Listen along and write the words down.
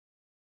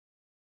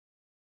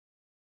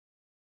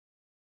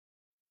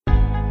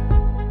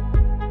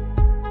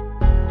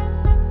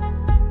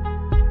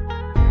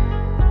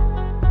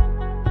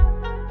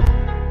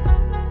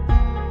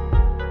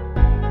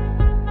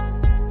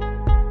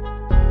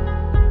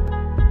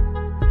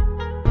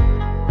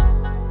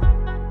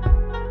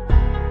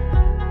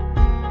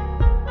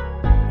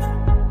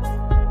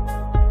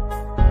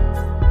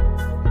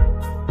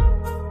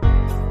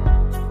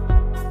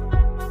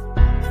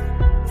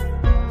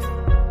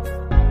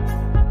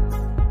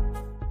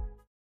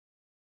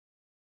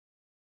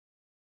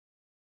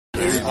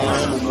I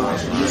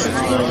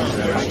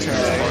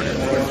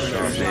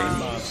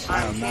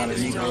am not a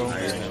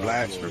Negro,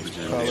 black,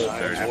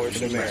 colored,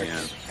 African American.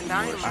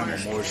 I'm a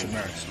Moorish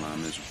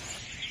American.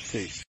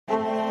 Peace.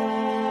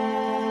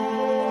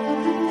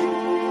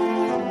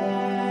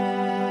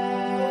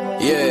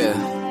 Yeah.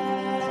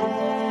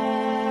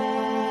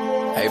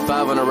 Hey,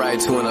 5 on the right,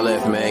 2 on the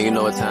left, man. You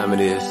know what time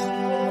it is.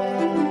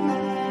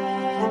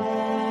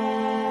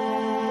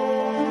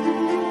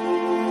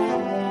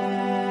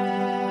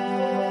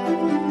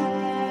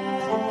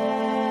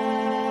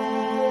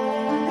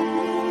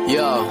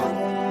 Yo.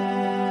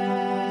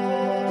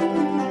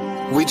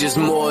 We just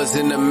Moors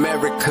in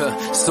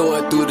America,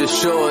 soar through the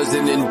shores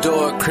and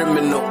endure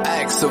criminal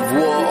acts of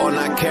war on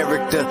our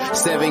character.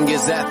 7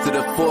 years after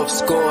the 4th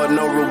score,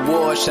 no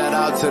reward. Shout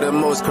out to the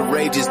most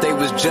courageous, they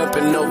was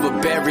jumping over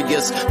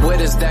barriers. Where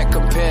does that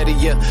compare to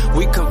you?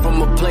 We come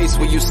from a place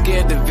where you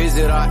scared to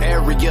visit our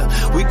area.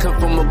 We come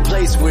from a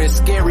place where it's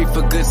scary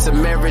for good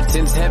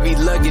Samaritans. Heavy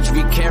luggage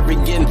we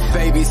carrying,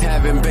 babies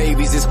having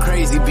babies. It's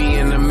crazy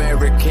being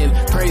American.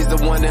 Praise the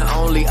one and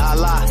only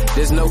Allah,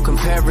 there's no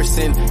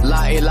comparison.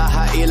 La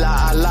ilaha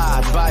illa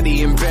Allah,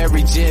 body and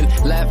buried gin.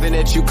 Laughing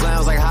at you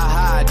clowns like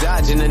ha-ha,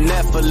 dodging the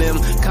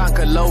Nephilim.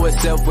 Conquer lower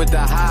self with the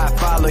high,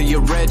 follow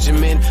your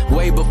regimen.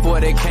 Way before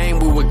they came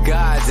we were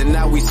gods and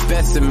now we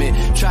specimen.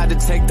 Tried to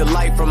take the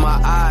light from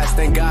our eyes,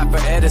 thank God for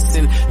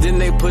Edison. Then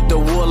they put the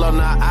wool on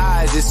our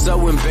eyes, it's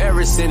so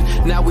embarrassing.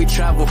 Now we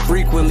travel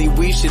frequently,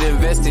 we should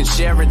invest in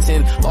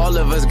Sheraton. All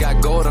of us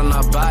got gold on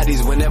our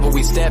bodies whenever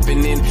we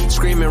stepping in.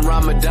 Screaming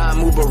Ramadan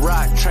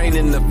Mubarak,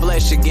 training the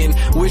flesh again.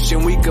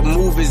 Wishing we could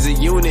move as a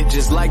unit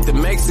just like the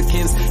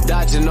Mexicans.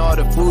 Dodging all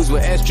the foods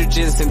with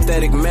estrogen,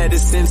 synthetic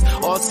medicines.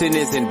 All sin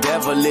isn't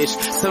devilish.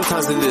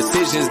 Sometimes the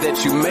decisions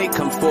that you make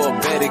come for a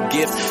better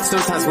gift.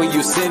 Sometimes when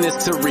you sin is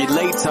to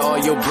relate to all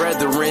your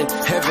brethren.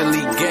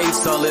 Heavenly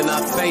gates all in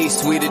our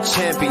face, we the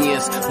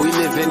champions. We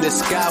live in the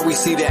sky, we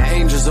see the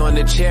angels on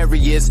the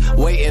chariots.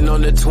 Waiting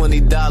on the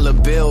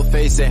 $20 bill,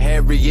 facing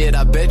Harriet.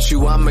 I bet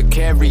you I'ma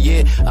carry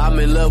it. I'm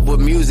in love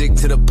with music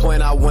to the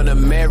point I wanna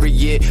marry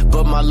it.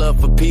 But my love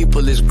for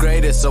people is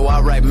greater, so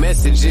I write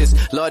messages.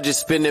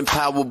 Largest spending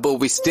power, but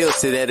we still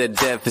sit at a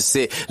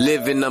deficit.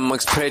 Living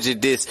amongst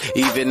prejudice,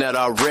 even at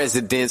our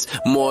residence.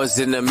 Moors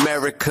in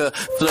America,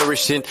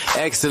 flourishing,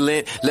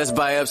 excellent. Let's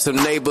buy up some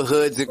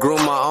neighborhoods and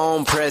groom our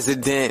own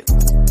president.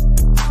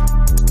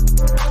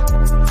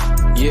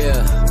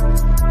 Yeah.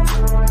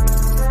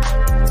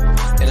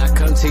 And I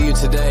come to you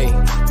today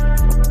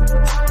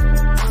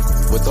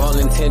with all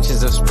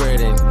intentions of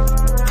spreading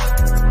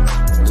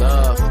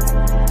love,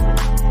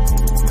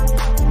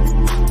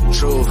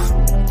 truth,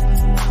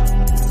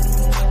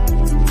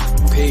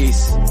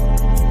 peace,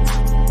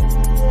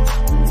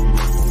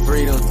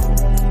 freedom,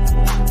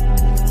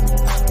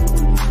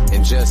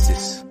 and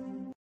justice.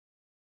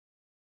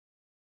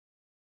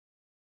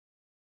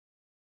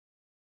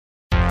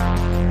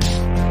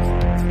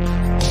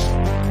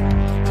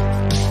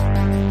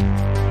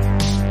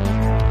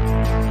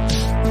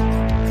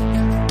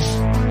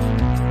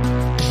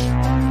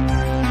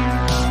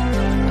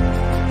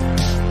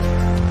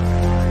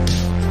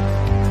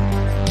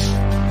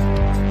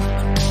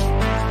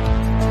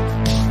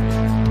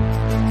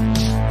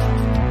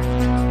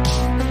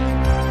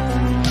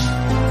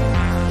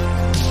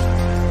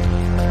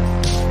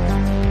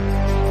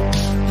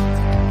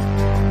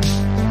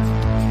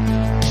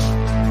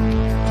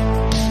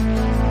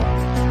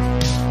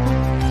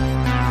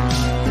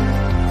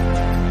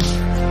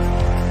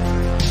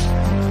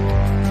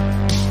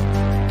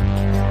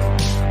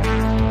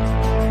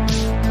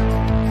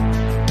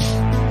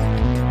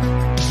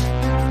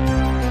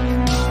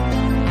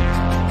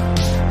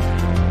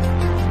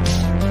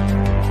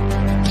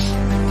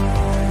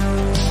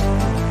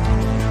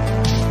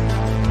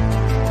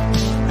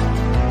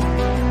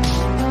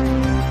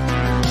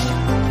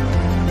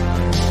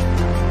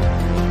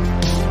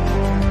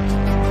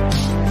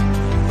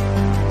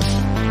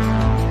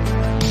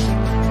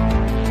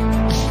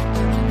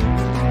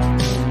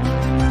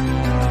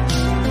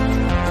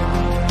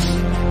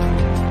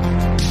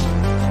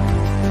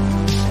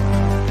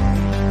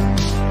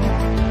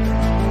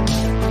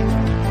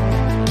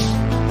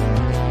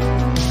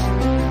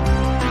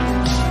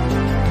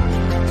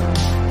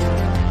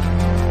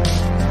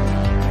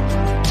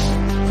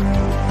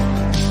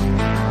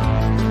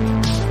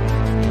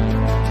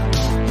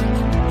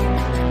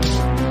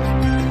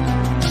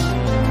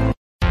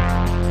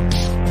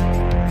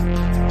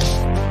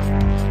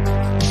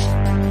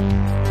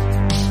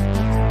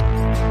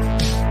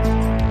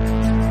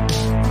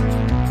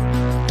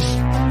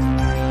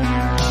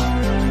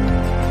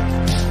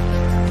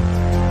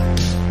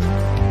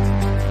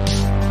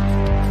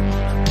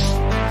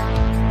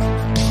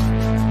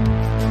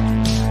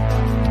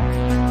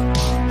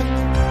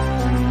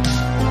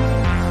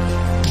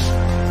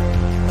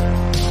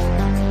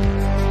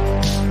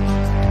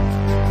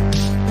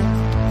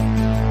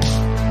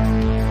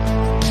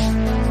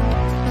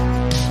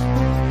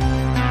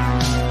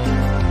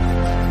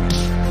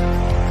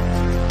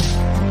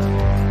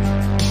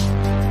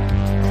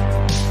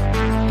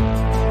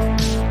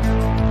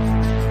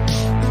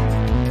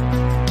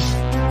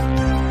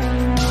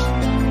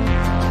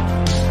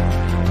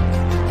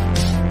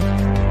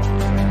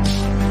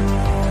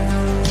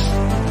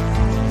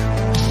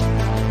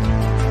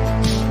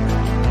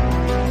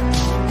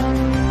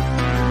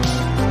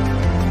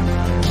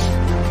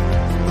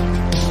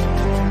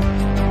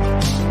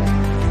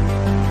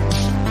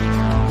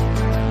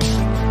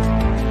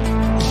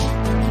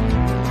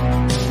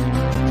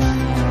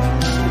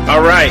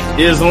 All right,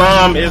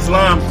 Islam.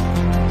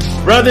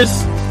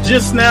 Brothers,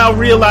 just now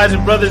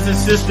realizing, brothers and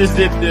sisters,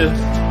 that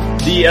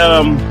the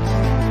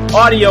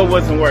audio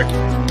wasn't working.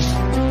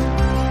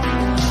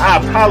 I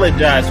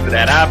apologize for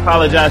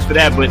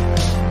that, but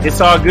it's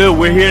all good.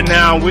 We're here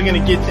now. We're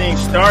going to get things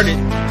started.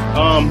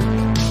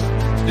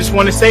 Just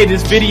want to say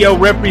this video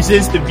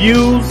represents the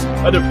views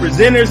of the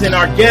presenters and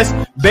our guests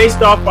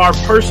based off our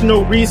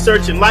personal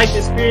research and life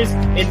experiences.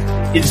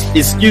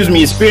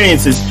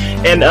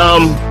 And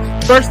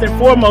first and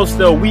foremost,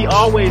 though, we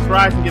always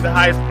rise and give the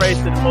highest praise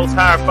to the Most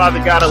High, our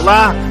Father God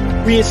Allah.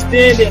 We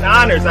extend in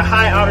honors, a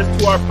high honors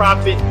to our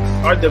prophet,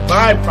 our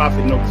divine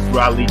prophet, Noble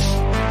Ali,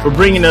 for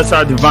bringing us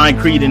our divine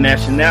creed and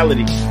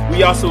nationality.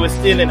 We also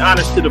extend in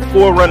honors to the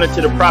forerunner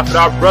to the prophet,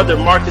 our brother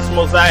Marcus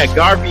Mosiah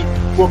Garvey,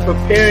 for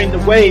preparing the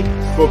way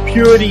for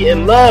purity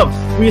and love.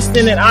 We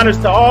extend in honors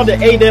to all the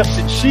adepts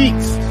and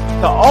sheiks,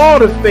 to all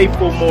the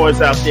faithful Moors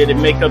out there that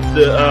make up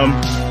the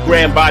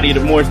grand body of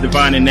the Moors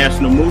Divine and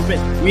National Movement.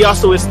 We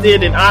also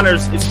extend in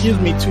honors,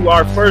 to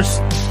our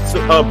first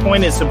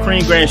appointed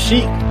Supreme Grand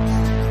Sheikh,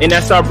 and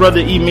that's our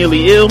brother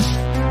Emili Il.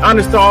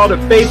 Honors to all the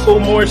faithful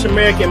Moorish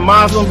American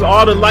Muslims,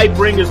 all the light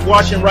bringers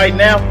watching right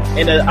now,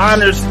 and the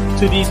honors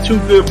to these two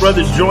good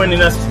brothers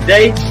joining us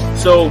today.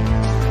 So,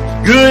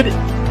 good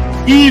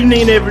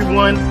evening,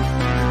 everyone.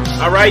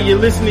 All right, you're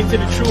listening to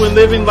the True and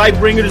Living Light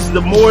Bringer. This is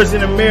the Moors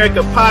in America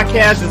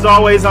podcast. As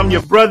always, I'm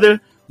your brother,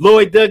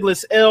 Lloyd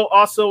Douglas L.,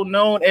 also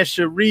known as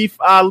Sharif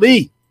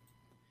Ali.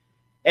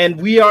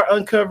 And we are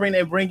uncovering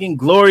and bringing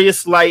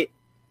glorious light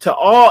to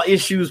all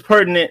issues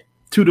pertinent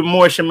to the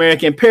Moorish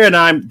American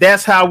paradigm.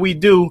 That's how we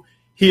do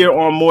here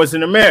on Moors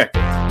in America.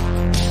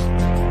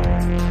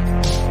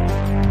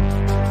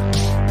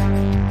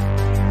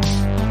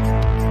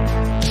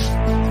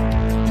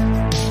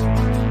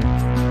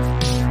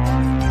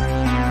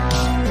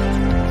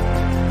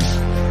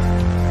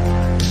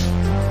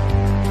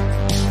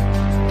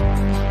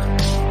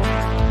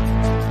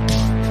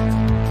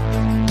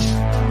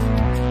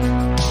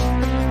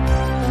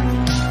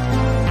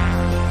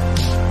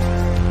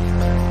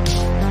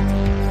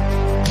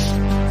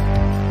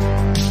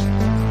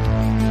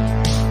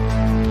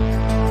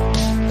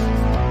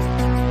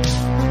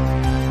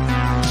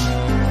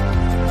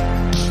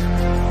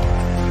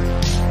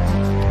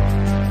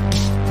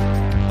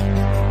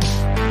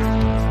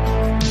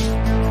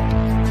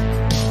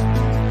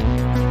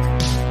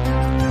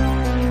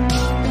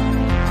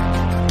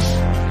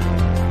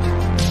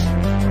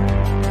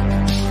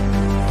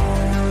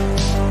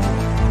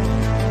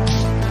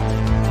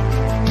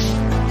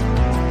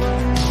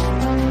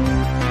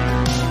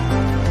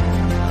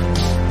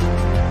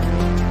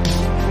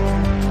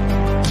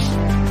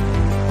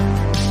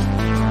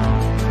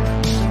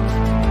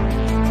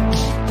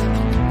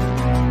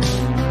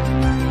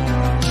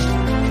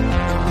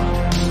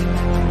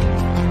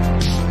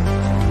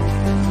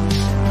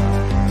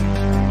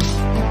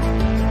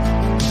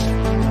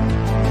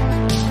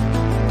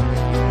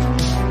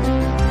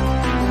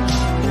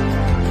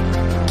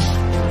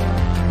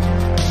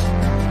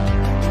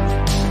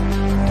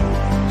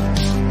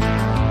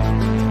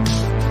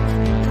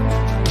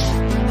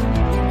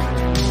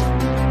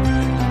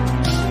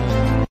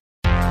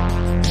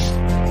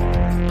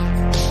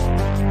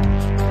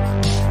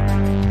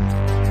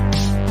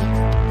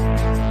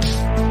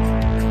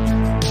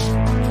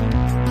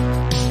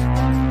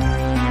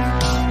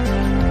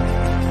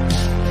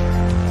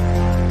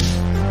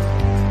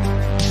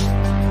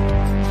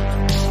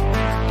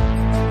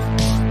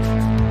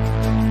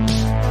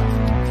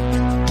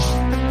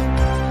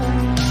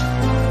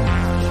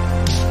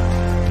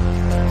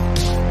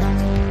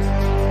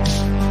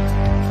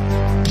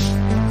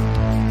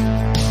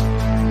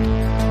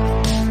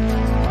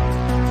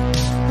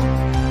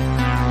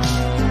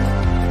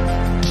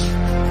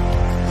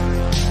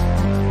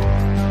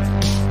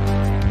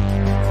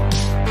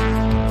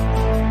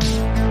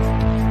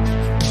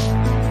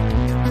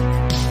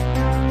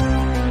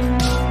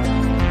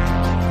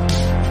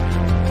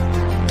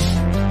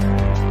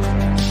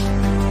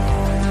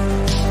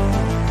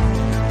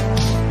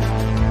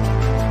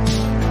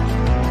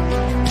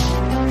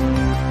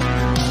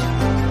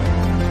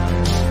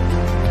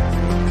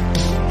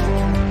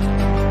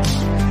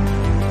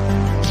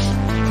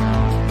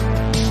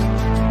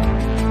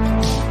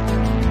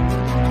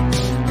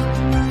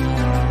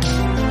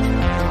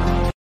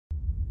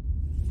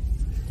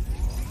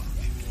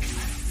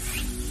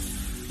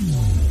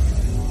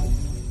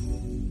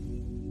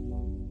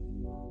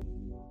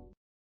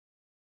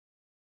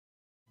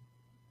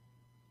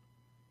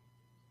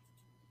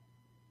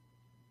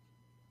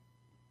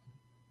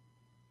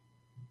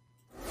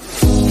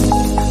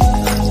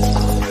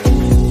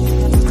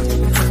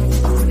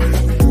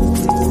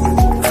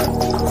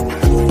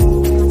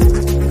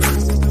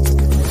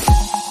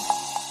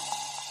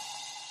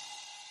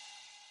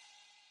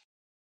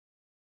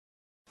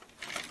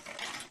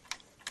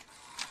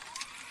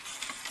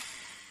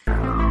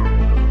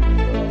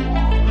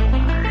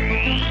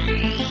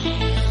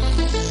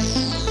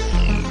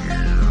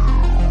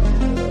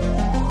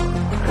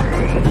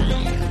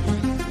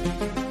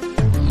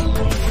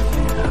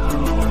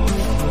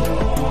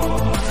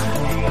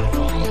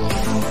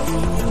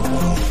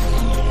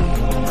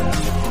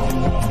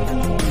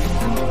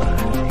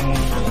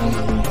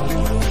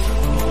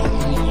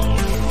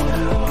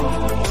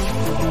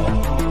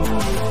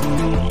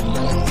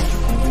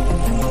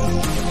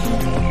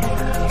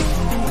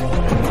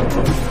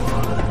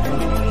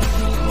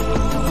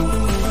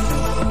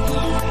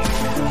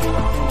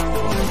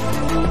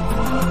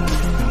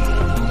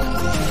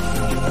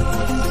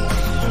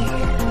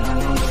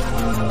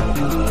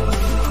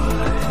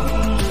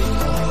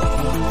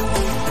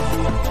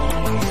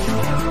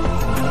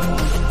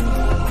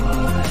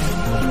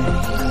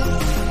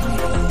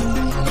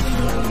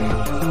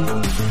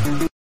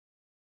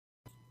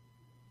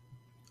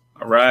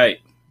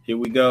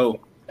 go.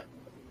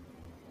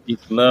 Peace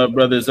and love,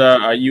 brothers.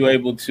 Are you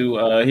able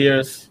to hear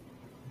us?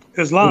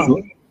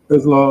 Islam.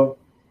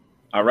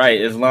 All right,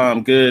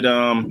 Islam. Good.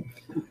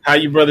 How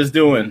you brothers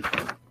doing?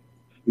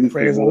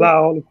 Praise Allah,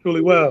 all is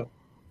truly well.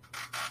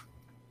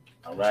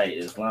 All right,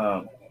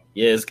 Islam.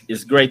 Yeah,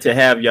 it's great to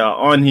have y'all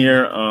on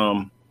here.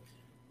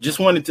 Just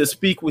wanted to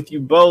speak with you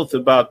both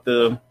about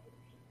the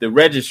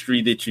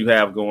registry that you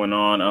have going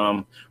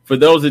on. For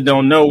those that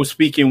don't know, we're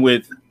speaking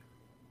with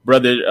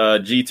Brother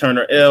G.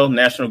 Turner L.,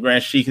 National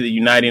Grand Sheikh of the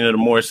Uniting of the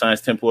Moorish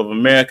Science Temple of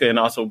America, and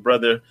also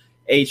Brother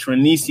H.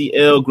 Renisi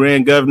L.,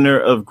 Grand Governor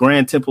of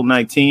Grand Temple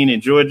 19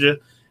 in Georgia.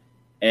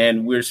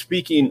 And we're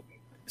speaking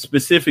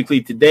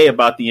specifically today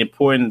about the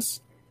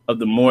importance of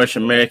the Moorish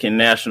American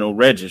National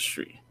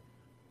Registry.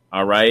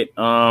 All right.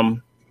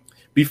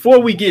 Before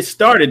we get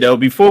started, though,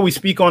 before we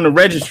speak on the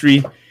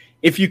registry,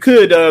 if you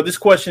could, this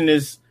question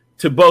is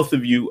to both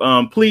of you.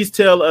 Please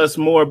tell us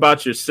more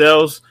about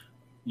yourselves,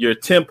 your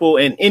temple,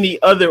 and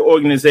any other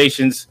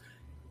organizations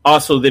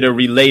also that are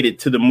related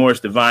to the Moorish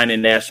Divine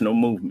and National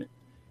Movement.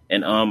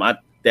 And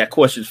that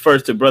question is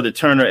first to Brother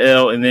Turner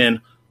L. and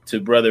then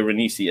to Brother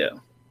Renisi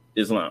L.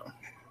 Islam.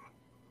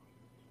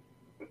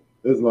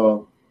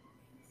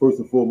 First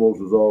and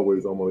foremost, as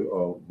always, I'm going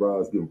to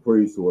rise giving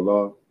praise to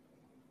Allah.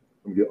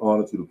 I'm going to give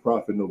honor to the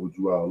Prophet Noble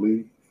Drew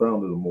Ali,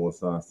 founder of the Moorish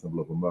Science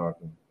Temple of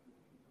America.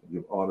 I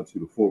give honor to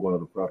the forerunner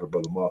of the Prophet,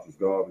 Brother Marcus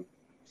Garvey.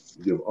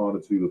 I give honor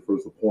to the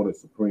first appointed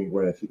Supreme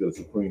Grand Sheikh of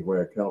the Supreme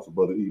Grand Council,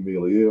 Brother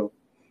Emil Ayel.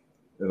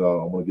 And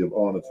I'm going to give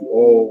honor to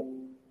all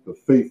the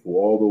faithful,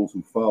 all those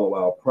who follow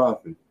our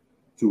Prophet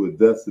to a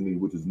destiny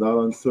which is not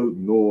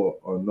uncertain nor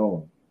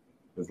unknown.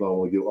 As long as I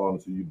want to give honor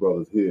to you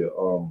brothers here.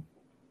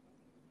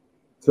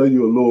 Tell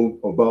you a little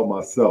about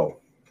myself.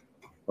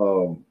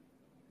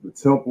 The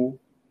temple,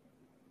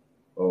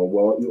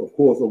 well, of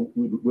course,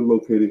 we're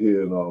located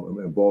here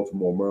in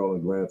Baltimore,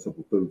 Maryland, Grand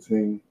Temple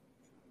 13.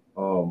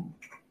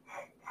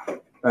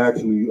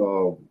 Actually,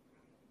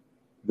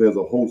 there's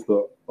a host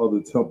of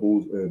other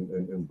temples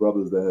and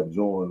brothers that have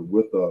joined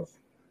with us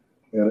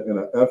in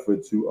an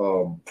effort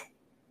to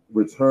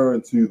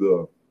return to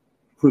the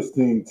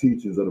pristine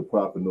teachings of the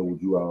Prophet Noble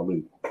Drew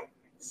Ali,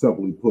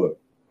 simply put,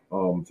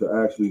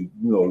 to actually,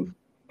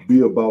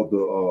 be about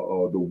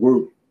the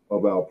work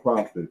of our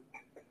Prophet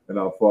and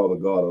our Father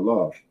God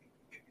Allah.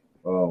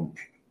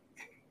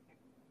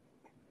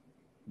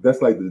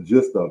 That's like the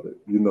gist of it.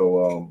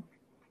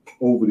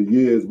 Over the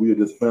years, we have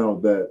just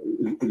found that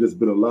it's just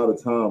been a lot of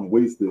time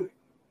wasted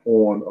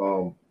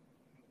on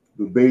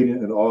debating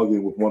and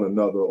arguing with one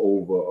another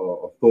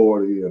over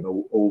authority and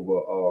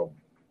over,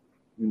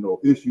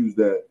 issues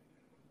that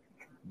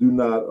do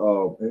not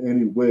in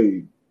any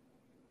way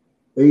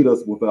aid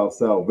us with our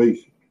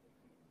salvation.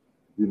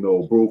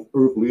 Both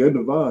earthly and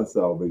divine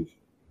salvation,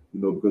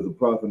 because the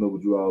Prophet Noble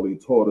Drew Ali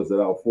taught us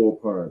that our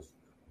foreparents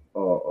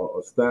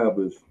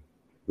established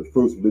the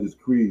first religious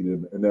creed,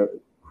 and that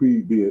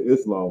creed being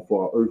Islam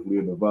for our earthly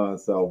and divine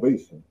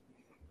salvation.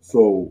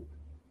 So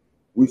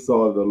we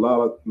saw that a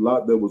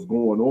lot that was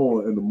going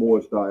on in the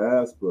Moorish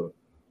diaspora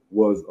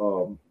was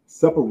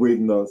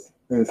separating us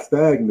and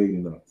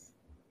stagnating us.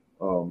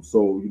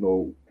 So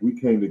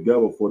we came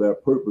together for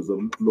that purpose of,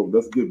 look,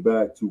 let's get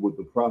back to what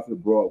the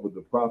Prophet brought, what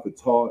the Prophet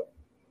taught,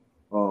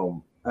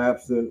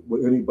 absent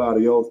with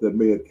anybody else that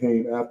may have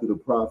came after the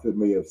Prophet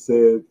may have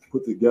said,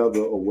 put together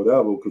or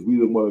whatever, because we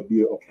didn't want to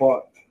be a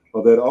part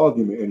of that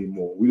argument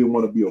anymore. We didn't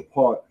want to be a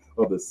part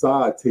of the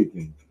side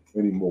taking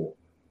anymore.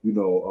 We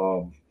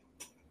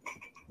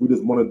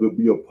just wanted to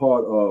be a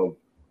part of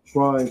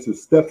trying to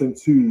step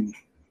into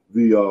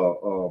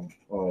the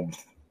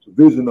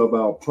vision of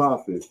our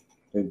Prophet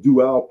and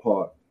do our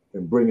part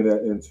in bringing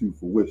that into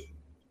fruition.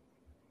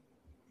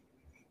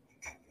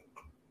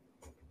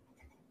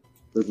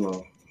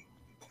 Islam.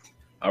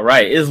 All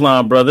right,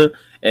 Islam, brother,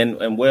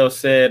 and well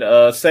said.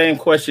 Same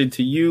question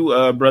to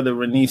you, Brother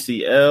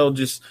Renisi L.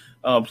 Just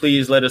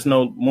please let us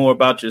know more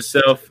about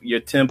yourself, your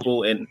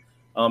temple, and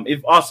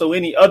if also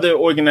any other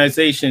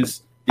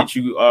organizations that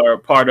you are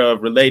part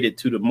of related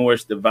to the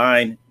Moorish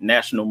Divine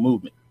National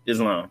Movement.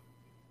 Islam.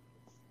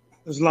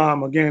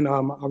 Again, I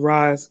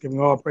rise,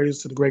 giving all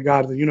praise to the great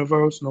God of the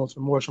universe, known to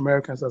the Moorish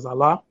Americans as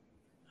Allah.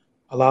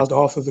 Allah is the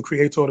author, the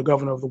creator, the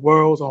governor of the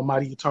worlds,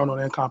 almighty, eternal,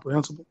 and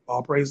incomprehensible.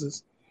 All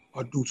praises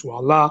are due to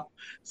Allah.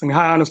 Sing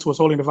high honors to his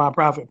holy and divine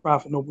prophet,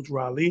 Prophet Noble Drew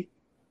Ali,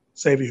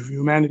 savior of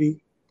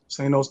humanity.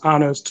 Saying those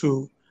honors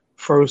to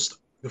first,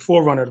 the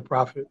forerunner of the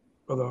Prophet,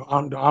 the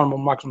Honorable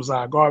Marcus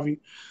Messiah Garvey.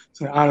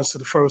 Saying honors to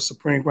the first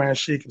Supreme Grand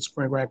Sheikh and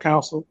Supreme Grand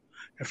Council,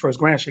 and first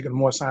Grand Sheikh of the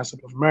Moorish Science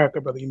Temple of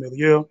America, Brother Emil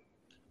Ayel.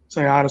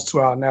 Saying honors to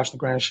our National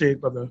Grand Sheikh,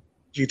 Brother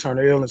G.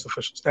 Turner L. and his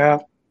official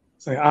staff.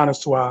 Saying honors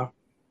to our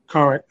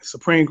current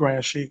Supreme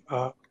Grand Sheikh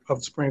of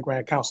the Supreme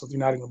Grand Council of the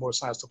Uniting of the Moorish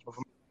Science Temple of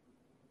America.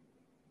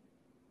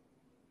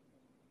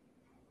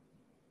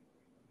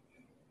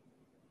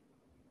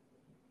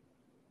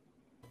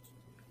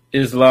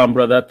 Islam,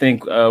 brother, I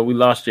think we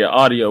lost your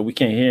audio. We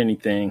can't hear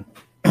anything.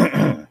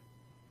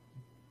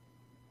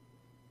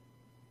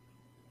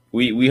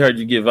 we heard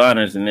you give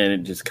honors and then it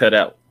just cut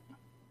out.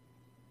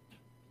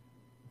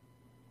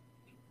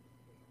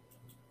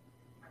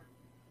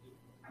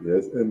 Yeah,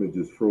 this image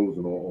is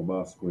frozen on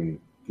my screen.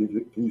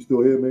 Can you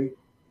still hear me?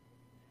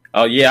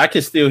 Oh yeah, I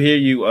can still hear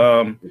you.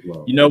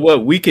 You know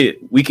what? We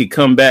could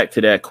come back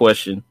to that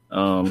question.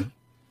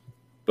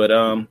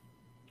 But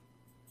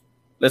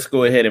let's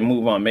go ahead and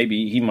move on.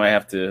 Maybe he might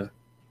have to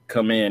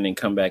come in and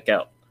come back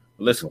out.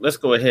 Let's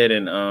go ahead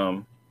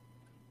and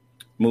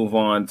move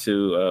on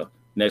to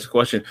next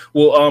question.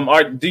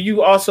 Well, do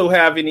you also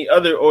have any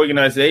other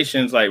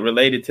organizations like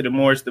related to the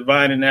Moorish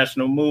Divine and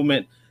National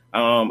Movement?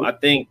 I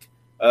think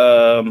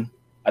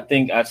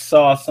I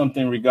saw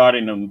something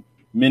regarding the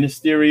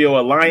Ministerial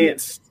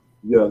Alliance.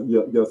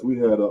 Yes. We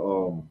had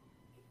a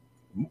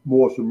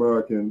Moorish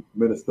American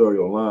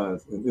Ministerial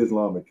Alliance and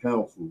Islamic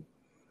Council,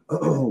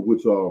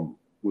 which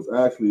was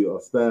actually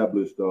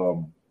established.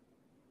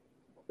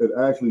 It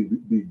actually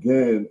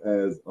began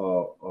as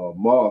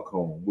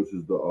Marcom, which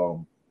is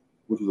a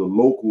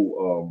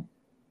local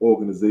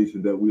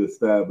organization that we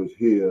established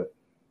here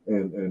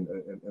in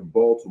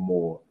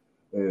Baltimore,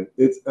 and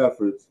its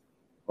efforts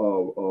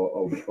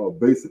are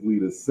basically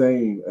the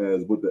same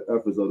as what the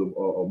efforts of the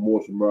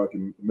Moorish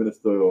American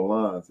Ministerial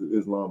Alliance, the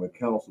Islamic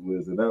Council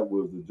is, and that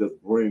was to just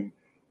bring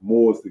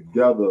Moors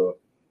together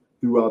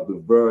throughout the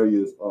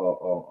various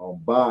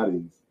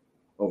bodies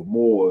of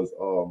Moors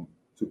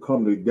to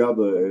come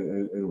together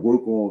and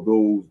work on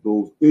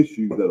those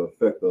issues that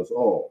affect us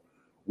all.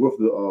 With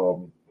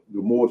the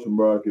Moorish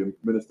American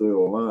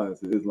Ministerial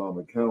Alliance and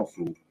Islamic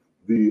Council,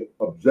 the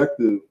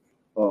objective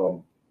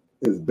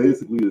is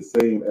basically the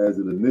same as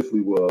it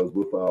initially was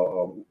with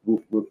our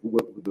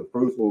with the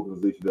first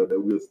organization that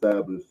we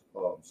established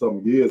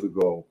some years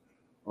ago,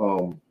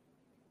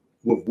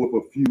 with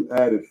a few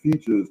added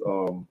features,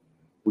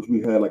 which we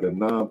had like a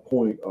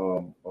 9-point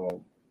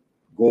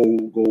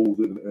goals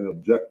and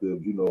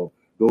objectives. You know,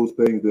 those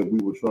things that we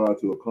were trying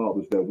to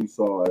accomplish that we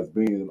saw as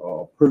being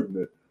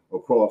pertinent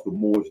across the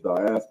Moorish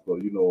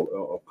diaspora. You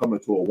know, coming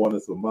to a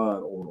oneness of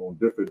mind on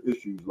different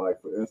issues, like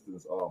for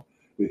instance,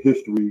 the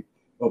history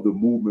of the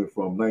movement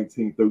from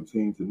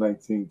 1913 to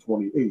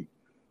 1928.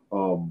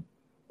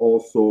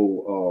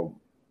 Also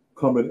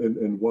coming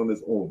in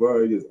oneness on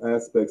various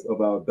aspects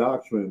of our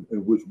doctrine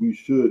in which we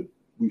should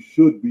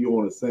be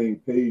on the same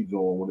page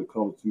on when it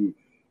comes to,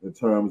 in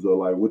terms of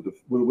like what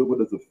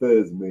does the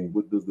fez mean?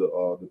 What does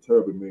the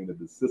turban mean that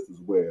the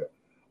sisters wear?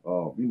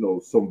 You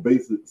know, some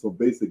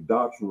basic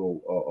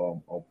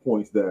doctrinal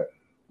points that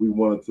we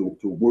wanted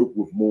to work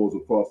with Moors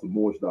across the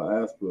Moorish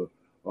diaspora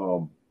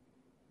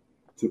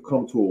to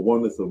come to a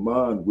oneness of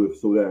mind with,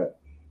 so that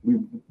we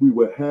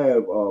would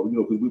have, you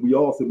know, because we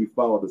all said we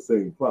follow the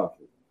same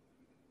prophet,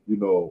 you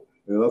know,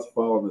 and us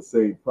following the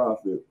same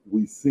prophet,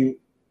 we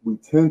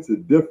tend to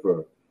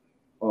differ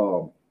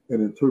in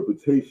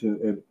interpretation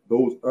in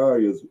those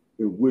areas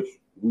in which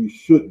we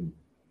shouldn't,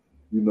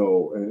 you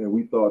know, and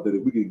we thought that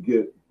if we could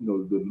get, you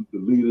know, the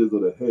leaders or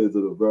the heads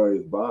of the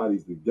various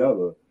bodies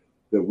together,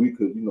 that we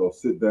could, you know,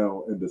 sit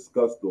down and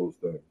discuss those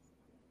things.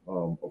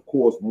 Of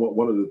course,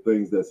 one of the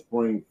things that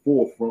sprang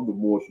forth from the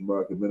Moorish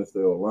American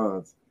Ministerial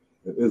Alliance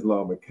and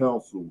Islamic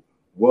Council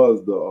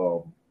was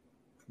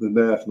the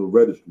National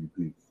Registry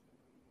piece.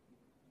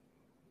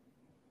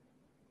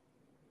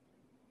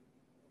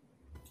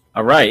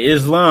 All right,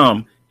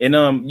 Islam.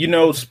 And you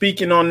know,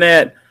 speaking on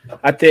that,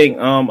 I think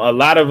a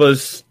lot of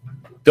us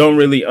don't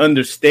really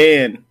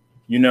understand,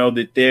 you know,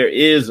 that there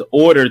is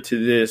order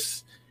to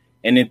this,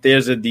 and that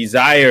there's a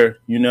desire,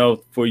 you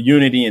know, for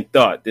unity in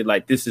thought, that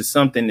like this is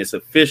something that's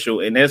official.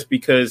 And that's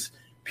because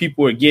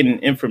people are getting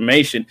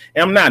information.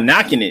 And I'm not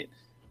knocking it,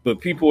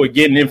 but people are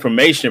getting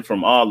information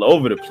from all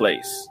over the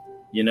place,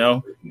 you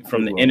know,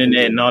 from the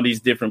internet and all these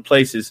different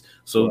places.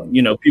 So,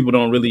 you know, people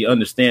don't really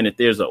understand that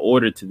there's an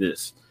order to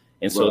this.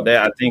 And so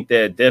that, I think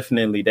that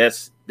definitely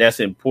that's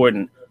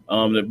important.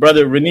 The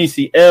brother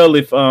Renisi L,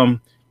 if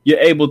you're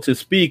able to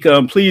speak,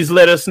 please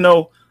let us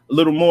know a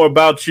little more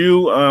about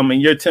you and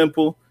your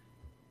temple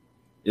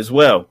as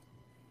well.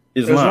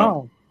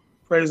 Islam.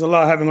 Praise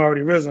Allah, having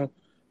already risen.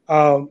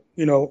 You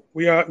know,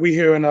 we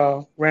here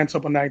in Grand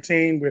Temple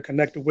 19. We're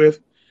connected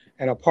with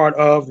and a part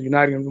of the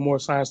Uniting of the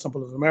Moorish Science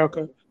Temple of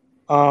America.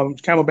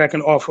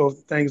 Camelbacking off of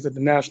things that the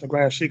National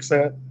Grand Sheikh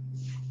said,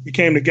 we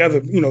came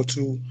together, you know,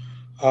 to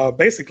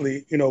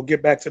basically, you know,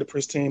 get back to the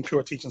pristine,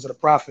 pure teachings of the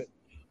Prophet.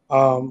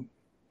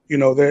 You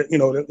know,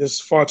 there's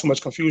far too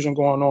much confusion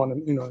going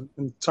on, you know,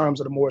 in terms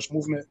of the Moorish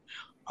movement.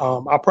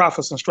 Our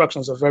Prophet's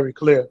instructions are very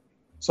clear.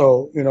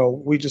 So, you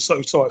know, we just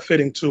saw it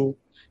fitting to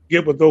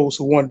get with those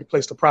who wanted to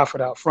place the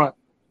Prophet out front.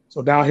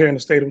 So down here in the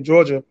state of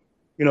Georgia,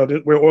 you know,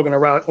 we're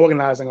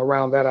organizing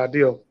around that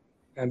ideal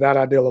and that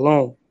ideal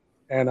alone.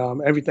 And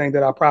everything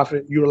that our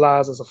Prophet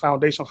utilized as a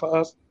foundation for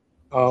us,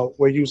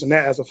 we're using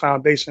that as a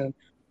foundation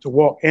to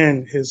walk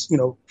in his, you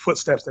know,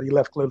 footsteps that he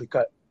left clearly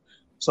cut.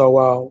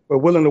 So we're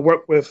willing to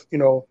work with, you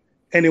know,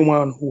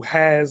 anyone who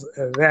has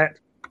that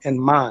in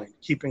mind,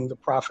 keeping the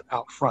Prophet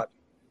out front.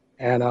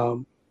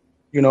 And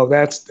you know,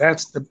 that's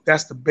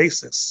the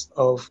basis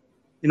of,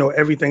 you know,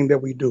 everything that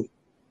we do.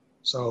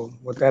 So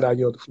with that, I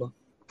yield the floor.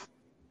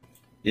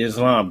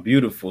 Islam,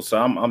 beautiful.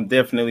 So I'm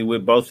definitely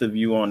with both of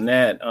you on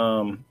that.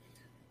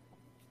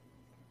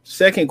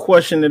 Second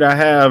question that I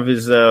have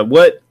is,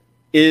 what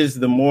is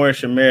the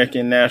Moorish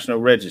American National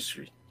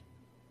Registry?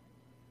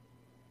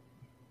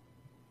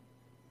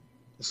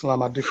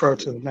 Islam, I defer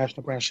to the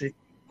National Grand Sheikh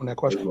on that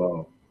question.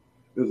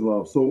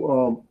 Islam.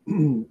 So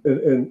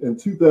in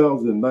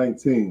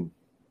 2019,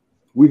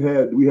 we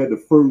had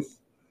the first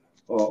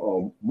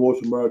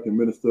Moorish American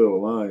Ministerial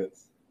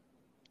Alliance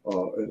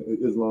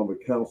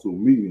Islamic Council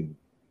meeting,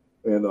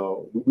 and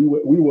we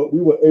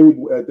were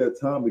able at that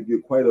time to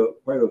get quite a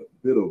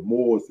bit of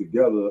Moors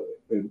together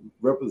and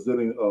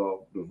representing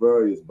the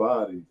various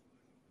bodies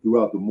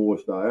throughout the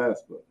Moorish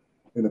diaspora.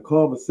 In the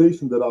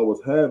conversation that I was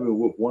having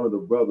with one of the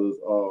brothers,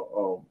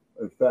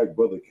 in fact,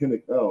 Brother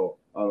Kenneth L.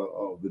 out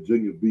of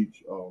Virginia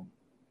Beach,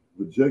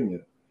 Virginia,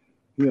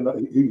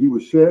 he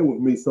was sharing with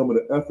me some of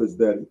the efforts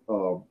that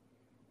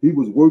he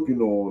was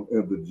working on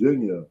in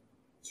Virginia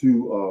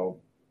to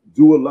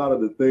do a lot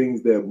of the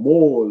things that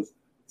Moors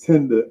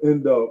tend to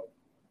end up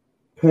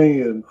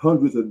paying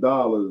hundreds of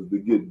dollars to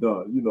get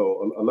done. You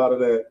know, a lot of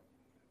that,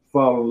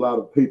 following a lot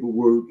of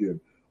paperwork and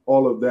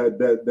all of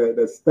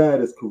that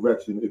status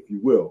correction, if you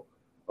will.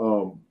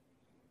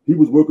 He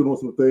was working on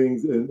some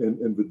things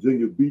in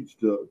Virginia Beach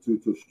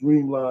to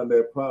streamline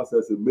that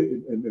process and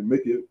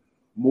make it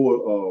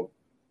more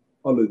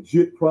a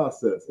legit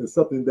process and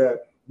something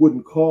that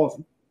wouldn't cost,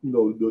 you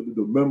know,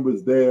 the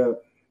members there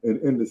and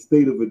in the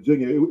state of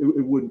Virginia,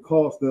 it wouldn't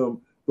cost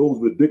them those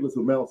ridiculous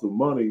amounts of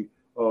money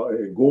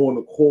and going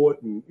to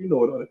court and, you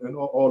know, and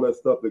all that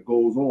stuff that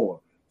goes on.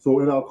 So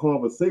in our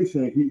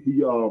conversation,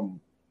 he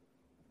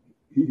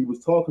was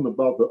talking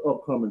about the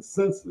upcoming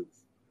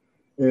census,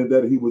 and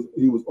that he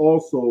was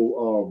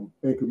also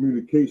in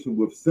communication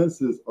with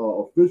census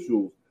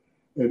officials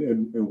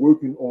and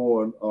working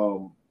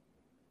on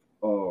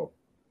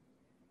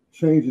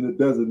changing the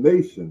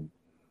designation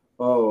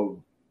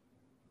of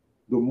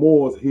the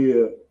Moors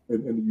here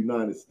in the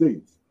United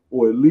States,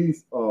 or at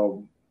least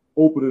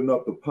opening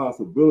up the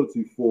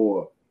possibility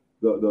for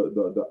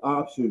the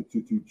option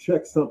to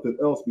check something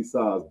else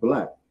besides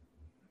black.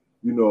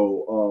 You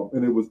know,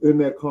 and it was in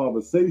that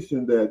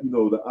conversation that, you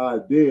know, the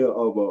idea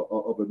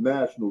of a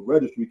national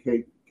registry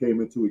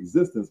came into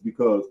existence,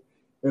 because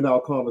in our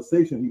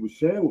conversation, he was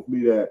sharing with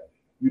me that,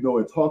 you know,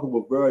 in talking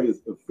with various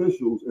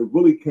officials, it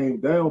really came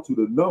down to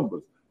the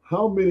numbers.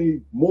 How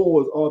many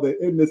Moors are there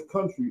in this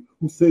country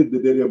who say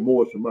that they're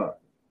Moorish American?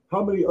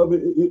 How many of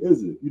it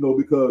is it? You know,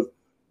 because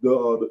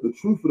the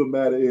truth of the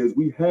matter is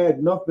we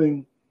had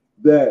nothing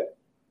that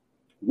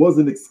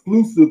wasn't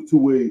exclusive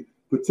to a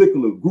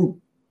particular group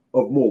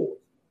of Moors,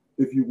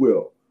 if you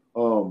will.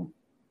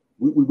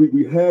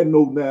 We had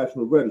no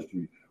national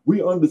registry.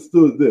 We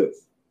understood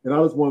this, and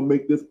I just want to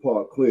make this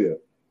part clear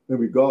in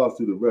regards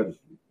to the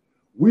registry.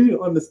 We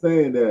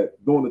understand that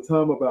during the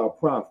time of our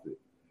prophet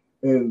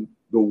and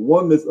the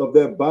oneness of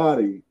that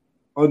body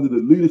under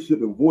the leadership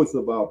and voice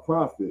of our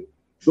prophet,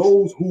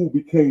 those who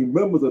became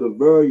members of the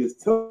various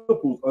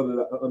temples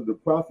under the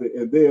prophet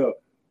and their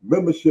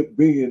membership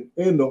being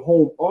in the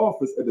home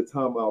office at the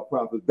time of our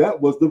prophet, that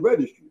was the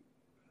registry.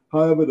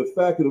 However, the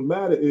fact of the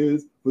matter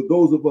is, for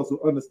those of us who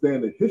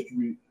understand the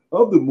history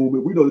of the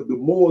movement, we know that the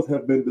Moors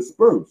have been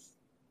dispersed.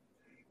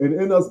 And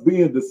in us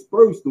being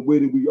dispersed the way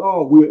that we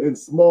are, we're in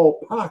small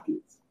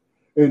pockets.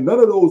 And none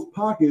of those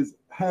pockets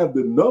have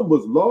the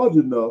numbers large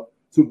enough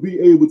to be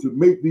able to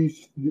make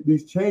these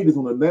changes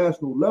on a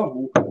national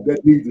level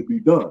that need to be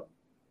done.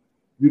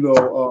 You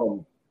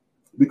know,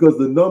 because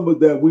the number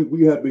that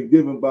we have been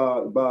given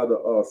by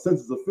the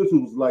census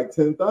officials was like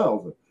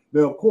 10,000.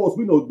 Now, of course,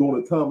 we know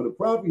during the time of the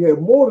prophet, he had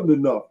more than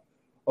enough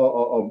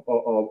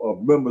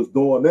of members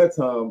during that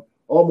time,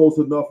 almost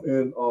enough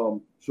in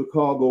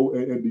Chicago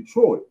and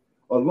Detroit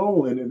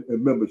alone in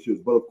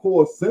memberships. But of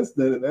course, since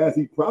then, and as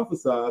he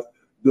prophesied,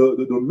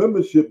 the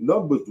membership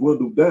numbers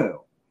dwindled down.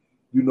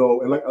 You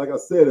know, and like I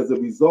said, as a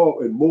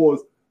result, and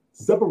Moors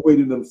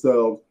separating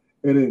themselves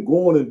and then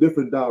going in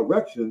different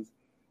directions,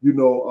 you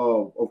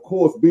know, of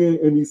course, being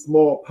in these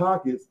small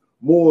pockets,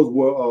 Moors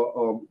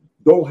were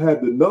don't have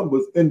the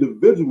numbers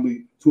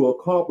individually to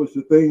accomplish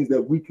the things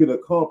that we can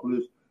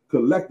accomplish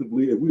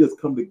collectively if we just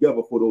come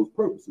together for those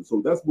purposes.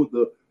 So that's what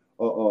the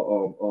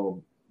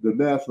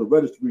National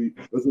Registry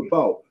is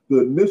about.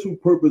 The initial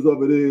purpose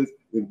of it is,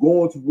 in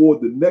going toward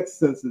the next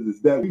census,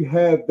 is that we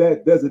have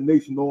that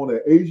designation on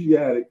an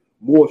Asiatic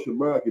Moorish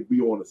American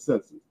be on the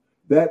census.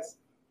 That's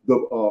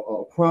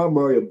the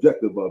primary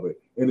objective of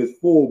it, and it's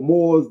for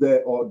Moors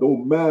that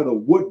don't matter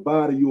what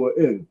body you are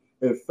in.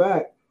 In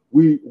fact,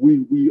 we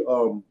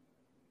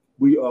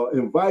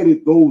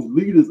invited those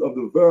leaders of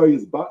the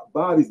various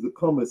bodies to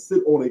come and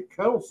sit on a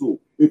council,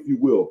 if you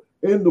will,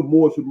 in the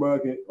Moorish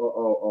American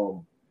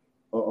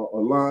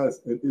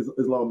Alliance and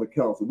Islamic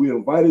Council. We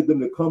invited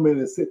them to come in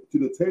and sit to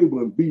the table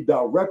and be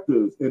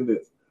directors in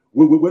this.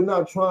 We're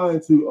not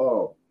trying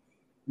to,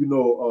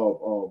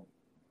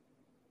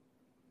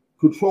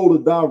 control the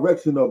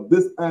direction of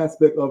this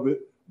aspect of it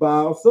by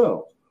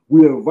ourselves.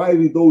 We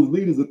invited those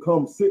leaders to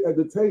come sit at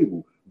the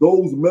table.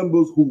 Those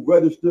members who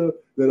register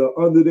that are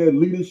under their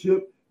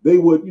leadership, they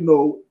would,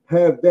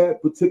 have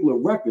that particular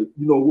record,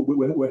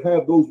 would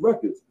have those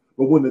records.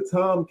 But when the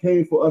time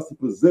came for us to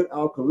present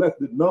our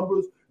collected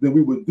numbers, then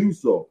we would do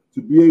so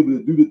to be able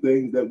to do the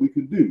things that we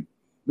can do.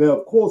 Now,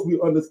 of course,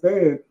 we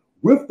understand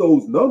with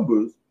those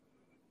numbers,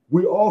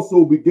 we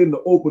also begin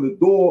to open the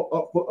door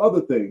up for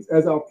other things,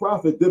 as our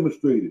prophet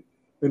demonstrated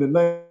in the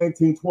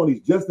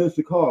 1920s, just in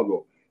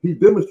Chicago. He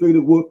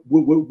demonstrated what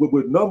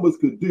numbers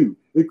could do.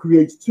 It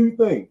creates two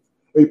things,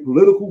 a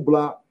political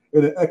block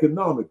and an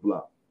economic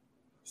block.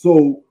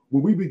 So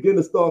when we begin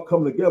to start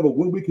coming together,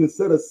 when we can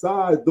set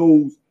aside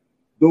those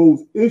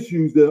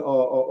issues that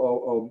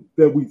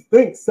that we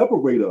think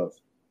separate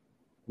us,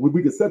 when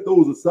we can set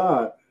those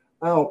aside,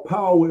 our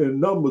power in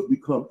numbers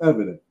become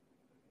evident.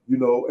 You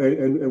know,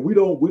 and we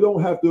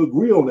don't have to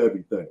agree on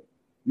everything,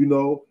 you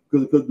know,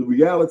 because the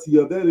reality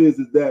of that is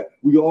that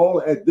we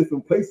all at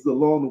different places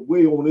along the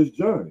way on this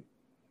journey,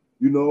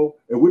 you know,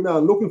 and we're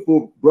not looking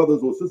for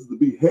brothers or sisters to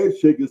be head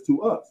shakers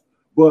to us,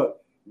 but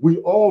we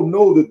all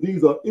know that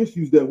these are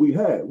issues that we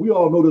have. We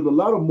all know that a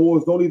lot of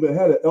Moors don't even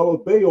have an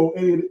LFA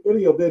on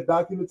any of their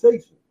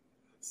documentation.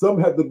 Some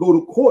have to go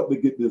to court to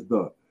get this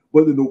done.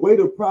 But in the way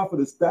the prophet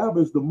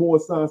established the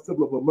Moorish Science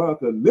Temple of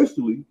America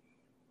initially,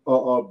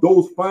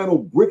 those final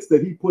bricks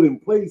that he put in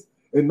place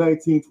in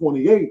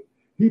 1928,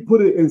 he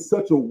put it in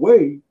such a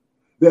way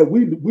that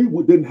we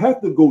didn't have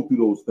to go through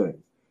those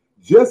things.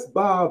 Just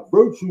by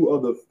virtue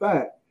of the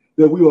fact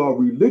that we are a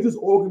religious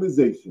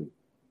organization,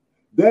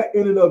 that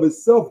in and of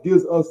itself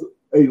gives us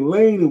a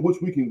lane in which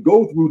we can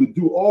go through to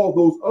do all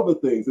those other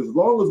things, as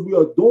long as we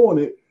are doing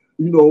it,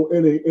 you know,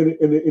 in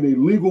a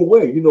legal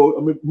way. You know,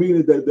 I mean,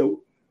 meaning that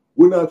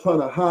we're not trying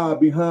to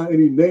hide behind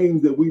any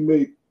names that we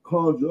may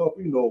conjure up,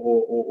 you know,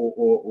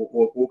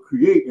 or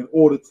create in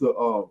order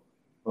to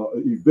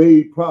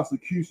evade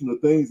prosecution or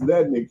things of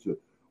that nature.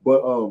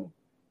 But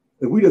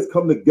if we just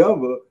come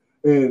together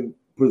and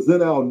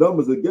present our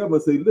numbers together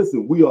and say,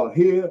 listen, we are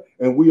here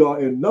and we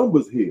are in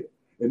numbers here,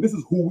 and this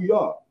is who we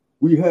are.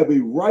 We have a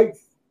right.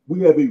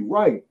 We have a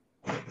right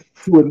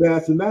to a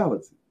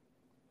nationality.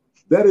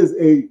 That is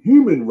a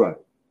human right.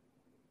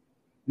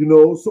 You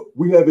know, so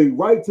we have a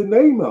right to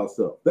name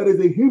ourselves. That is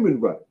a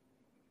human right.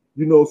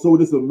 You know, so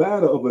it's a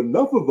matter of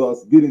enough of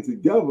us getting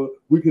together,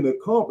 we can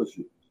accomplish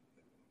it.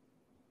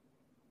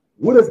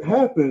 What has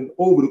happened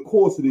over the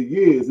course of the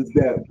years is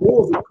that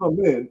Moors have come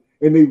in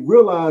and they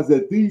realize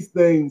that these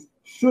things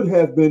should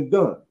have been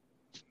done.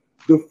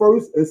 The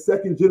first and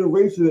second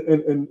generation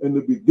and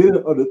the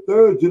beginning of the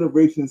third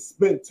generation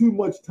spent too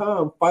much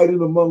time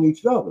fighting among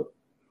each other.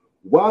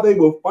 While they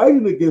were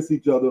fighting against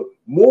each other,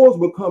 Moors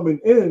were coming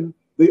in.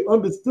 They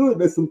understood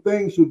that some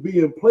things should be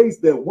in place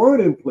that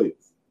weren't in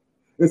place.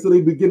 And so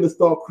they began to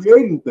start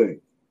creating things.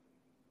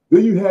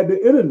 Then you had the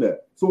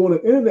internet. So on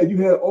the internet, you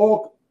had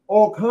all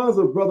kinds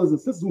of brothers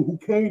and sisters who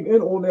came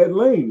in on that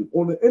lane,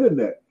 on the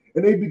internet,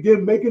 and they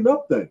began making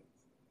up things.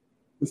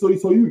 And so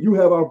you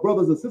have our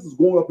brothers and sisters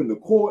going up in the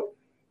court.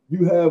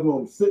 You have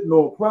them sitting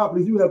on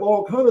properties. You have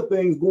all kinds of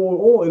things going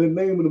on in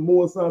the name of the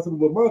Moorish Science of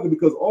America,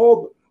 because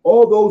all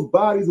those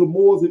bodies of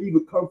Moors that either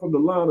come from the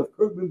line of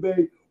Kirkman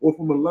Bey or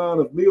from the line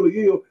of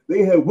Meliel, they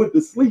had went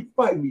to sleep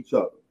fighting each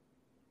other.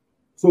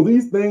 So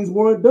these things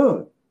weren't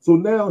done. So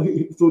now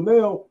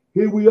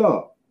here we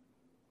are.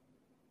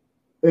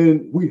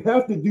 And we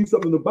have to do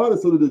something about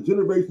it so that the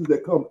generations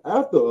that come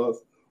after us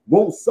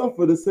won't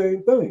suffer the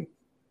same thing.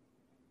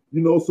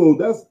 You know, so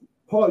that's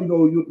part,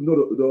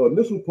 the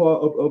initial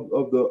part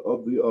of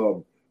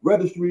the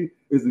registry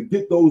is to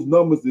get those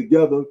numbers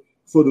together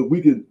so that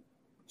we can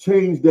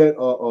change that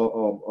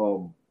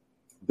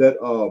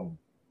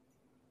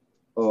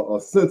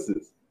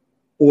census,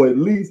 or at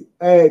least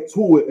add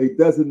to it a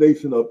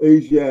designation of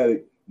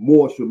Asiatic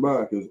Moorish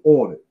Americans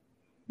on it.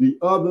 The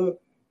other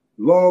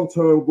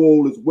long-term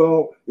goal as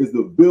well is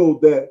to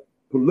build that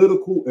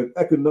political and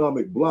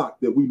economic bloc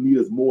that we need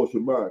as Moorish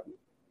Americans.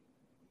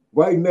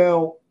 Right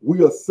now,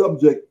 we are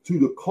subject to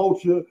the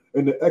culture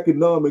and the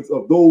economics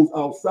of those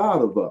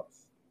outside of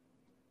us.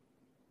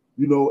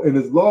 You know, and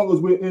as long as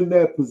we're in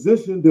that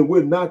position, then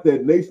we're not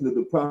that nation that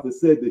the prophet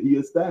said that he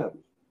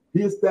established.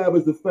 He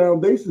established the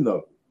foundation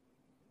of it.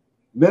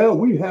 Now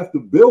we have to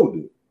build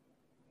it.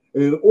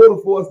 And in order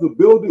for us to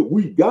build it,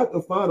 we got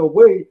to find a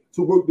way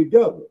to work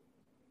together.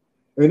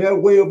 And that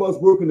way of us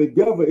working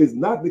together is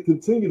not to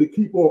continue to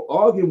keep on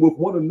arguing with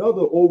one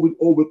another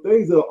over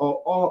things that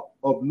are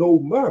of no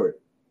merit.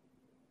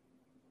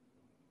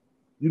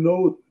 You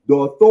know, the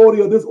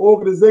authority of this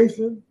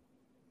organization,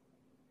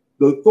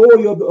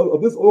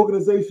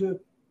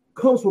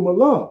 comes from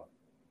Allah.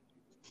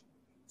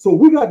 So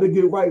we got to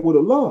get right with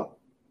Allah.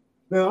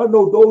 Now, I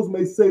know those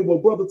may say, well,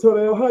 Brother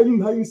Turner, how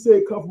you say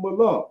it come from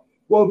Allah?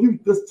 Well, if you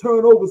just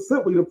turn over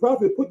simply, the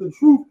prophet put the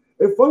truth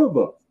in front of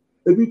us.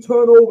 If you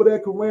turn over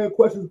that Quran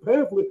questions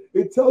pamphlet,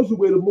 it tells you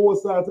where the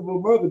Moorish Science of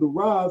America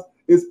derives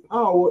its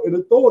power and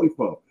authority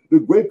from. The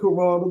great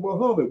Quran of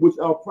Muhammad, which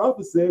our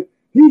prophet said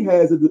he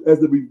has as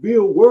the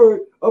revealed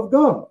word of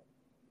God.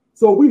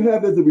 So we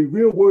have as the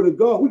revealed word of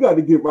God. We got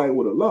to get right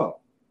with Allah.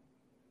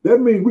 That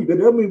means we got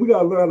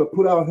to learn to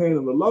put our hand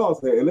in the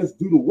Allah's hand and let's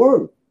do the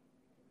word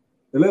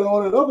and let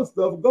all that other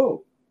stuff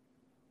go.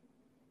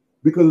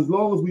 Because as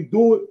long as we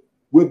do it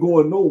we're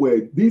going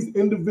nowhere. These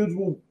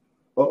individual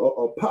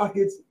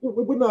pockets,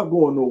 we're not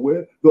going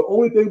nowhere. The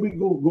only thing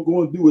we're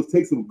going to do is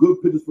take some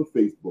good pictures for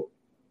Facebook.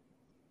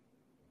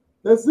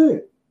 That's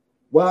it.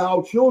 While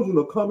our children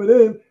are coming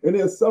in and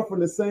they're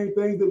suffering the same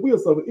things that we are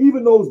suffering.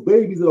 Even those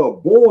babies that are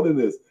born in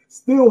this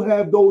still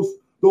have those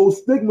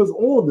stigmas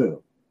on them.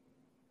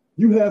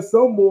 You have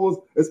some Moors,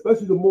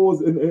 especially the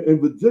Moors in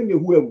Virginia,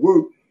 who have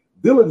worked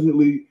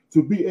diligently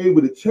to be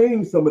able to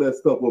change some of that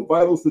stuff with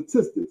vital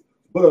statistics.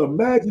 But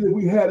imagine if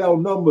we had our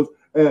numbers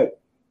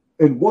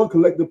in one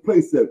collective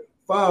place at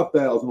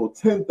 5,000 or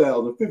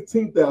 10,000,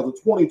 15,000,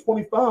 20,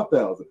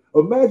 25,000.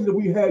 Imagine if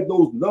we had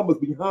those numbers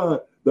behind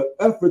the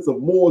efforts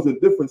of Moors in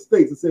different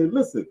states and say,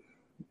 listen,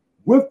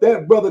 with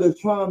that brother that's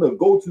trying to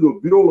go to the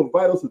Bureau of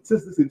Vital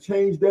Statistics and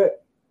change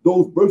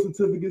those birth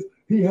certificates,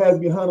 he has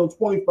behind him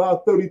 25,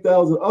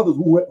 30,000 others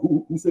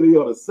who say they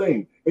are the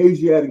same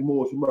Asiatic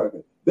Moorish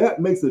American.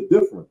 That makes a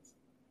difference,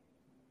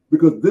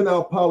 because then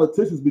our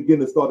politicians begin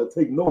to start to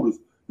take notice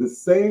the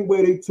same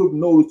way they took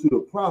notice to the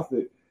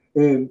Prophet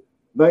in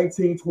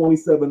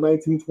 1927,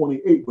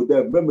 1928 with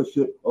that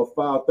membership of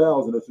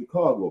 5,000 in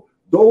Chicago.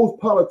 Those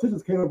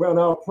politicians came around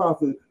our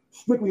Prophet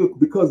strictly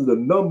because of the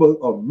number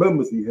of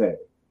members he had.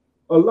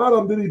 A lot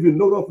of them didn't even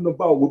know nothing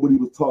about what he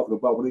was talking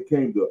about when it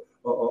came to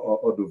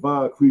a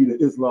divine creed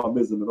and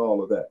Islamism and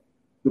all of that.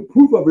 The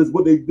proof of it is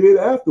what they did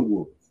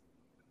afterwards.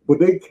 But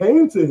they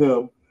came to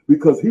him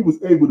because he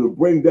was able to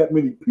bring that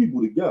many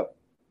people together.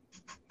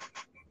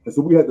 And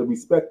so we had to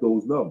respect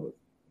those numbers.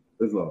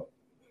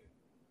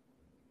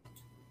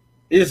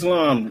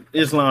 Islam,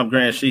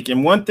 Grand Sheikh.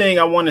 And one thing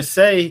I want to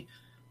say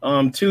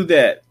to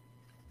that,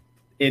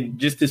 and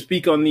just to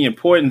speak on the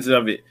importance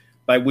of it,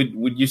 like with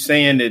you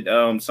saying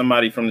that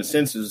somebody from the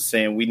census was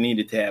saying we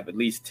needed to have at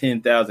least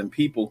 10,000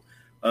 people,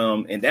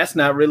 and that's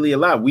not really a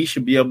lot. We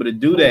should be able to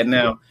do that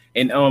now.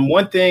 And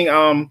one thing,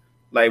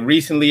 like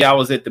recently I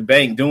was at the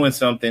bank doing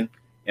something,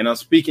 and I'm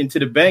speaking to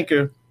the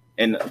banker,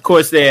 and of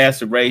course they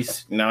asked the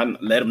race, I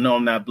let them know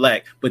I'm not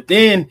black. But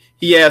then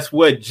he asked,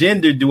 what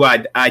gender do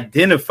I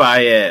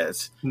identify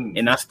as?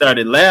 And I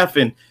started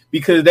laughing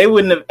because they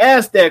wouldn't have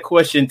asked that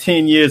question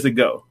 10 years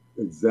ago.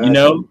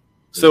 Exactly.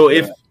 So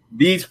if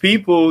these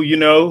people,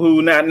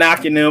 who not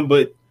knocking them,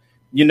 but,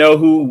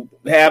 who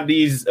have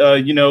these,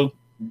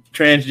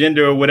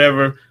 transgender or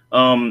whatever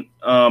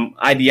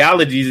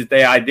ideologies that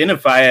they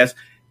identify as,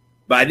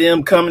 by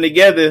them coming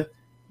together,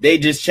 they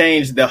just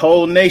changed the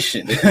whole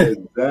nation.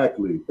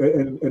 Exactly.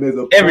 And there's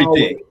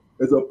everything.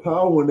 There's a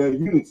power in that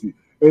unity.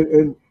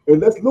 And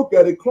let's look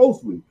at it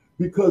closely,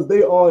 because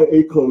they are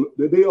a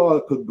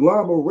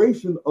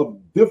conglomeration of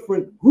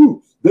different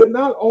groups. They're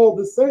not all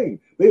the same.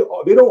 They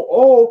don't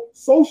all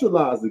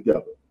socialize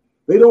together.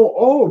 They don't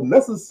all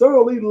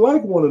necessarily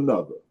like one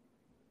another.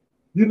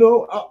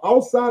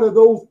 Outside of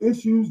those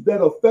issues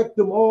that affect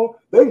them all,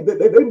 they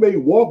may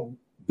walk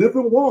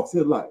different walks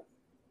in life.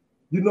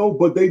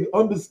 But they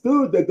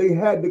understood that they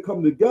had to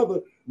come together,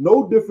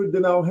 no different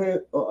than our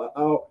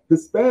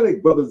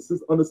Hispanic brothers and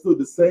sisters understood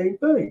the same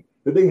thing,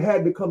 that they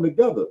had to come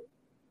together.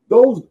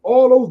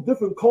 All those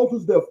different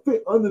cultures that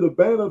fit under the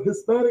banner of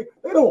Hispanic,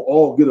 they don't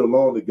all get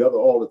along together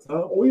all the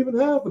time, or even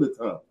half of the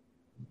time.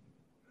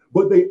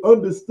 But they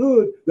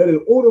understood that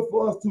in order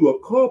for us to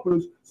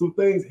accomplish some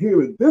things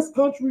here in this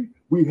country,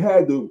 we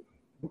had to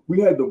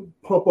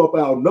pump up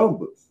our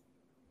numbers.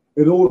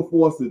 In order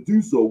for us to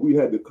do so, we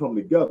had to come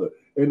together.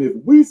 And if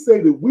we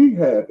say that we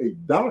have a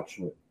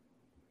doctrine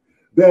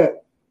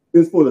that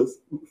is for the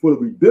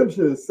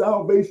redemption and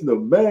salvation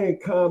of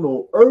mankind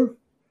on earth,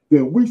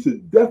 then we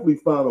should definitely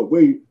find a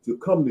way to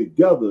come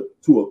together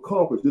to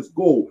accomplish this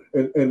goal.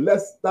 And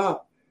let's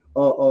stop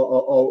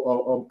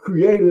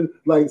creating,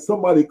 like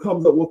somebody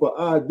comes up with an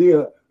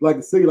idea, like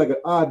an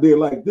idea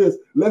like this.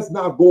 Let's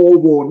not go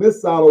over on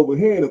this side over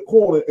here in the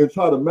corner and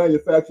try to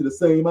manufacture the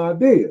same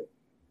idea.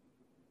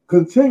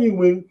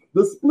 Continuing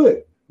the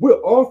split. We're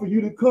offering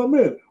you to come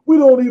in. We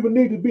don't even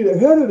need to be the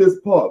head of this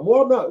part.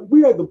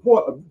 We had the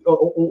part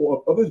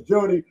of this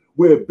journey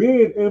where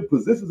being in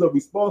positions of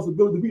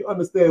responsibility, we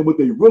understand what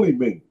they really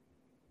mean.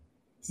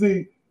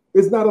 See,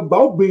 it's not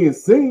about being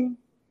seen,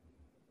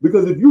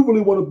 because if you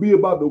really want to be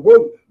about the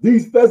work,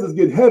 these feathers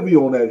get heavy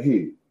on that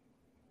head.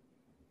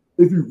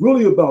 If you're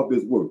really about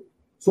this work.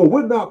 So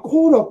we're not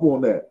caught up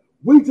on that.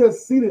 We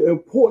just see the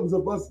importance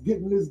of us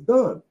getting this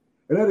done.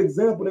 And that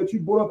example that you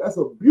brought up, that's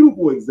a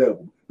beautiful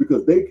example,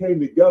 because they came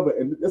together,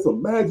 and let's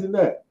imagine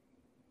that.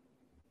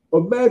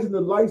 Imagine the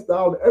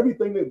lifestyle and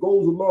everything that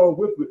goes along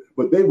with it,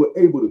 but they were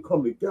able to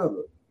come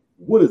together.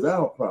 What is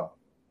our problem?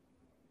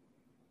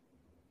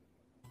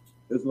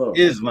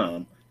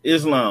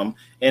 Islam.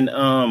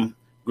 And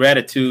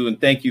gratitude, and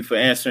thank you for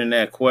answering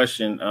that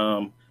question.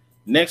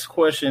 Next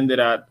question that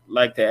I'd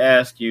like to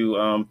ask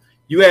you,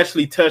 you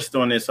actually touched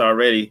on this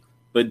already,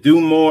 but do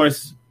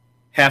Moors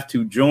have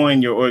to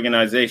join your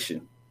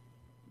organization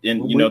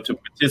and to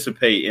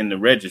participate in the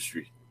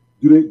registry?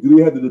 Do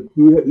they have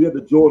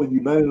to join the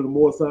United of the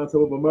Moor Science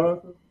of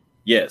America?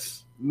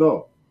 Yes.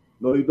 No,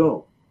 they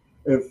don't.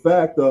 In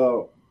fact,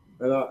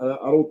 and I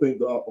don't think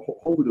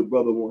hopefully the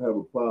brother won't have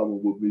a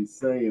problem with me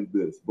saying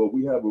this, but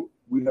we have a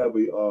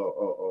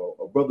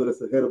brother that's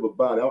the head of a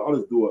body. I'll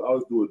just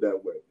do it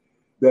that way.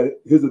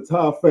 That his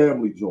entire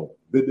family joined.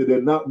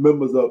 They're not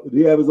members of.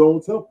 He have his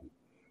own temple,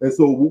 and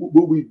so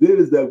what we did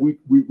is that we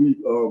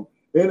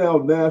in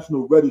our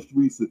national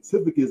registry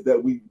certificates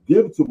that we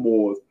give to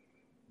Moors,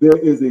 there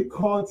is a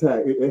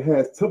contact. It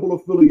has temple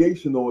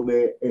affiliation on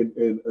there and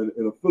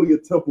an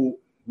affiliate temple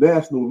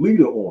national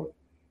leader on it.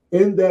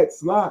 In that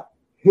slot,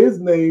 his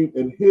name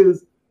and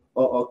his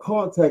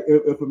contact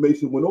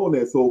information went on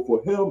there. So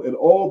for him and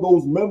all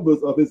those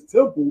members of his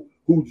temple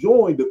who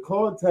joined, the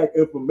contact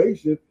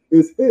information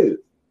is his.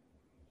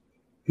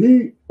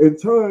 He, in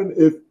turn,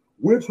 if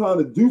we're trying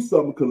to do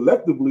something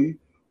collectively,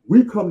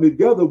 we come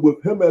together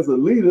with him as a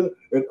leader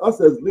and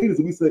us as leaders,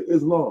 and we say,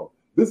 Islam,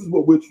 this is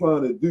what we're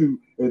trying to do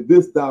in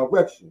this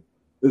direction.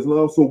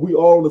 Islam, so we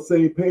all on the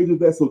same page with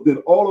that. So then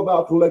all of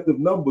our collective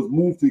numbers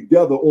move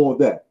together on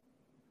that.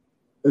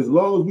 As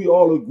long as we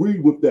all agree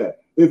with that.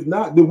 If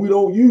not, then we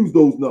don't use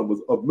those numbers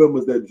of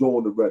members that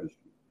join the registry.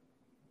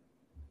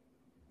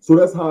 So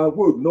that's how it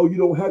works. No, you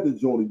don't have to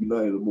join the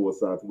United Moor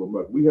Science of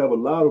America. We have a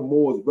lot of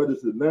Moors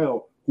registered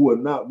now who are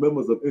not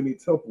members of any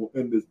temple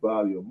in this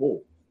body of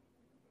Moors.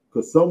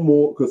 Because some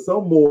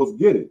Moors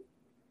get it.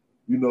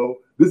 You know,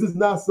 this is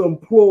not some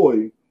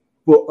ploy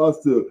for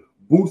us to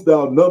boost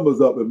our numbers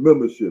up in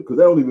membership, because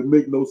that don't even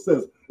make no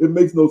sense. It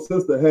makes no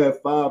sense to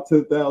have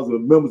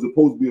 5,000-10,000 members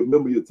supposed to be a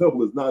member of your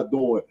temple is not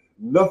doing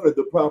nothing that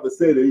the prophet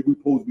said that we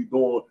supposed to be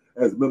doing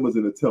as members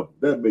in the temple.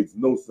 That makes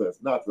no sense,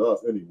 not to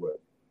us anyway.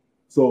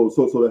 So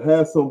to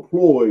have some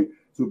ploy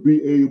to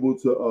be able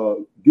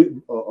to get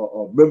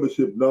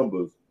membership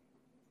numbers,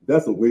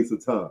 that's a waste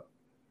of time,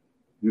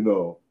 you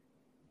know.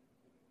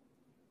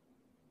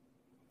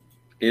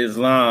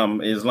 Islam,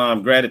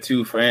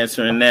 gratitude for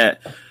answering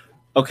that.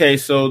 Okay,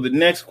 so the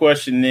next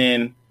question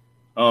then,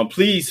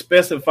 please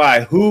specify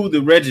who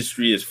the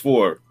registry is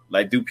for.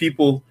 Like, do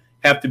people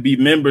have to be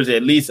members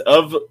at least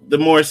of the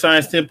Moorish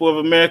Science Temple of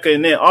America?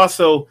 And then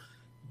also,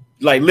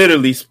 like,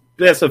 literally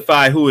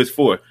specify who it's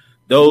for.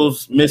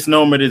 Those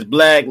misnomered as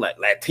black, like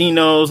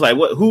Latinos, like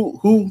what?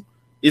 Who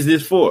is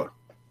this for?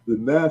 The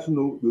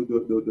national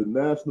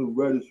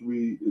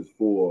registry is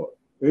for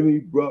any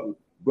brother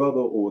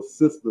or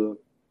sister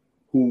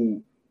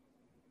who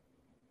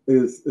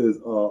is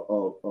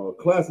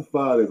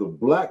classified as a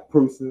black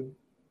person,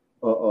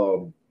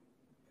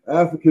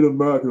 African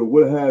American, or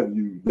what have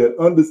you, that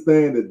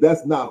understand that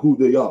that's not who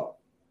they are.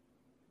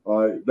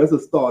 All right, let's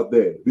just start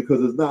there,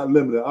 because it's not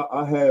limited.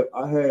 I have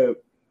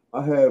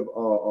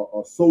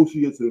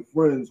associates and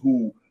friends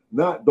who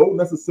don't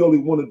necessarily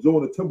want to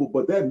join the temple,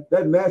 but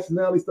that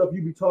nationality stuff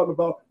you be talking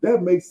about,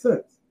 that makes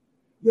sense.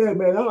 Yeah,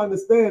 man, I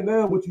understand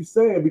now what you're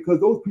saying,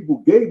 because those people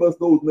gave us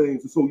those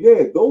names. So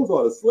yeah, those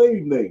are the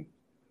slave names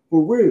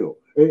for real.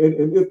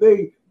 And if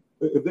they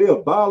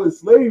abolish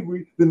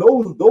slavery, then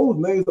those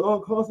names are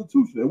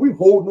unconstitutional. And we're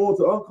holding on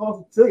to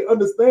unconstitutional. They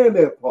understand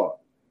that part.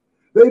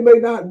 They may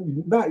not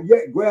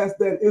yet grasp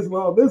that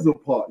Islamism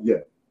part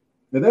yet.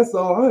 And that's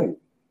all right.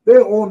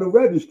 They're on the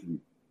registry,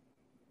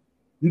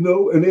 you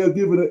know, and they're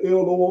given an ill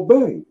or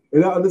obey.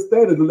 And I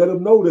understand it to let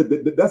them know that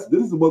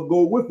this is what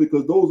goes with it,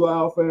 because those are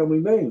our family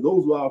names.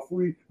 Those are our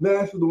free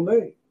national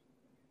names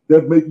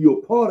that make you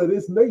a part of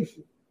this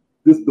nation,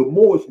 the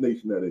Moorish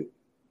nation that is,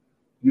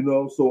 you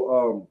know.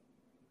 So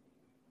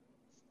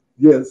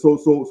yeah, so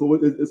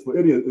it's for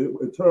any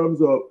in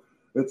terms of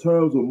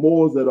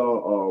Moors that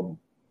are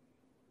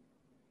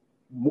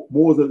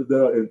Moors that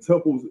are in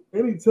temples.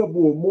 Any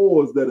temple of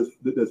Moors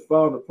that's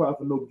found in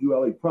Prophet Noble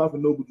Ali. Prophet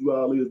Noble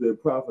Ali is their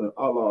prophet, and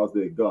Allah is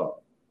their God.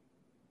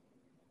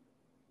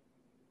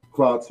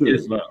 Criteria.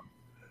 Islam.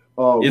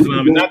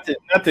 Not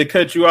to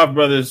cut you off,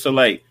 brother. So,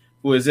 like,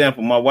 for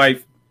example, my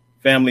wife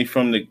family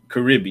from the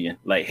Caribbean,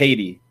 like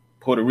Haiti,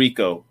 Puerto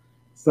Rico.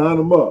 Sign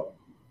them up.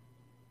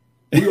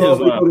 We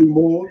already know they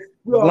Moors.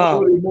 We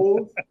already know they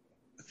Moors.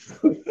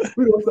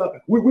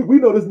 we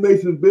know this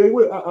nation's big.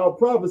 Our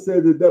prophet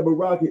said that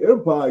Moroccan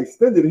Empire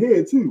extended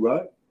here too,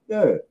 right?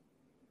 Yeah,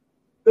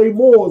 they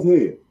Moors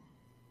here.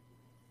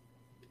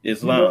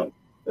 Islam.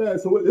 You know? Yeah,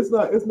 so it's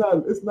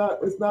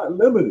not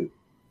limited.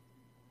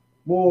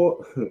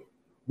 More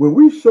when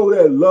we show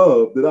that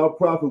love that our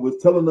prophet was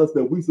telling us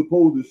that we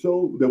supposed to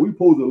show, that we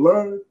supposed to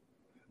learn,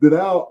 that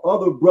our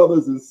other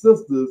brothers and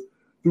sisters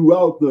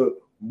throughout the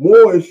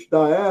Moorish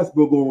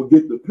diaspora gonna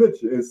get the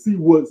picture and see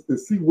what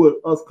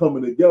us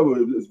coming together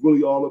is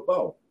really all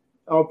about.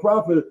 Our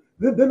prophet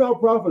didn't our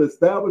prophet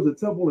establish a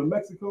temple in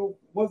Mexico?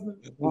 Wasn't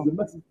it? Was it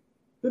Mexico?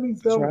 Didn't he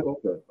establish?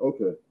 Right.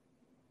 Okay.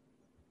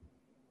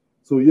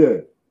 So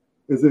yeah,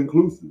 it's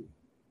inclusive.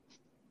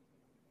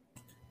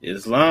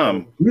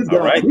 Islam. All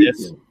right,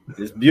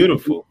 it's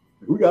beautiful.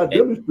 We got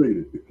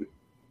demonstrated.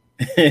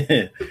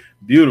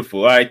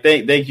 Beautiful. All right,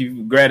 thank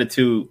you.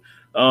 Gratitude.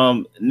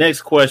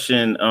 Next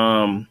question.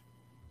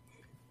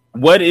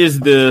 What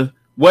is this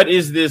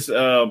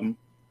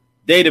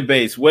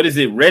database? What is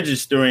it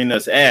registering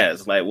us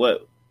as? Like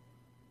what?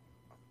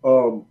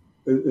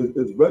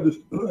 It's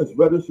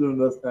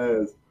registering us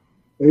as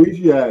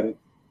Asiatic,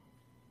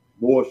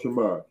 Moorish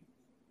American.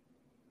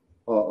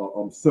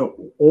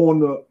 Simple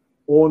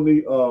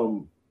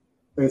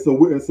and so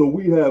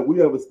we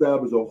have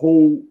established a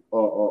whole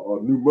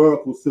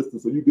numerical system.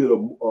 So you get a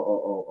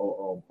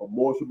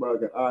Moorish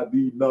American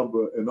ID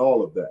number and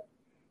all of that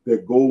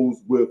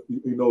goes with,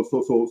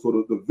 so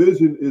the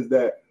vision is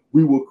that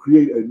we will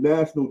create a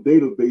national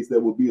database that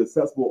will be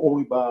accessible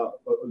only by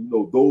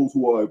those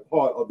who are a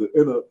part of the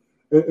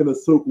inner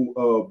circle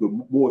of the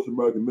Moorish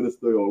American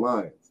Ministerial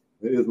Alliance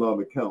and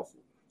Islamic Council.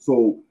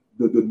 So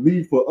the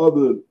need for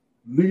other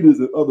leaders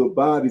and other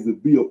bodies to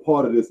be a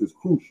part of this is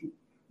crucial,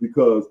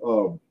 because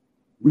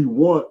we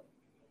want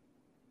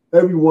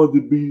everyone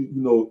to be,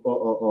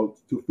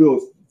 to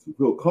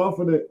feel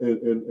confident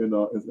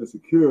and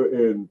secure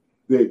in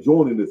their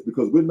joining this,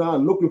 because we're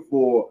not looking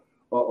for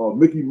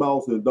Mickey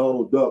Mouse and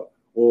Donald Duck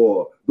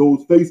or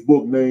those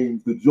Facebook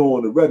names to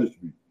join the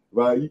registry,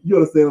 right? You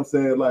understand what I'm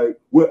saying? Like,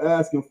 we're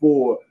asking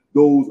for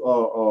those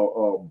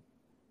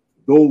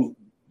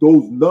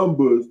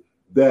numbers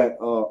that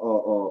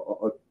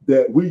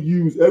that we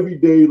use every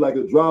day, like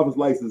a driver's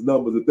license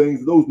numbers and things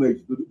of those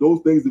natures, those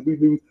things that we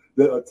use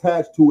that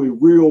attach to a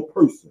real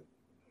person.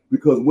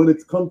 Because when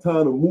it's come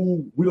time to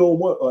move, we don't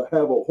want to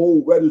have a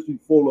whole registry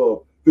full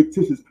of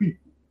fictitious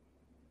people,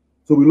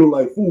 so we look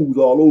like fools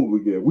all over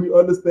again. We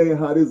understand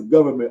how this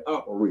government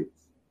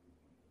operates,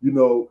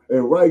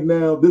 and right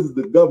now this is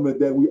the government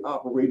that we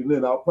operating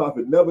in. Our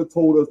prophet never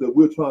told us that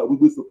we're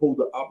supposed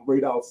to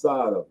operate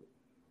outside of it.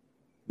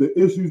 The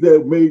issues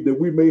that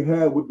we may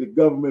have with the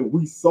government,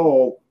 we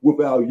solve with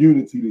our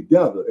unity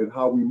together and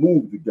how we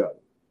move together.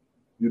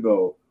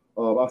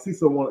 I see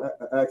someone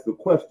ask a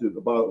question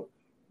about,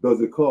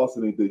 does it cost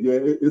anything? Yeah,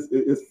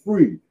 it's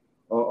free.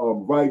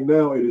 Right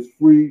now it is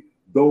free.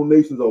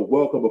 Donations are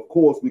welcome, of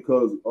course,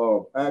 because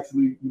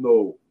actually,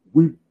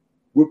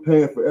 we're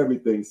paying for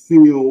everything: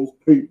 seals,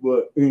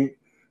 paper, ink,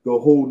 the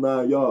whole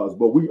 9 yards.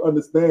 But we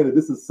understand that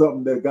this is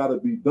something that got to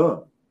be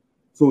done.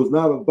 So it's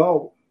not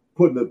about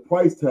putting a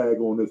price tag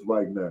on this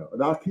right now.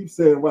 And I keep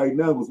saying right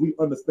now because we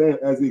understand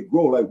as it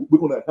grows, like, we're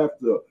going to have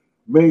to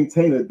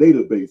maintain a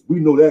database. We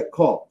know that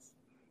costs.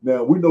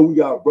 Now, we know we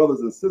got brothers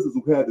and sisters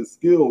who had the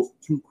skills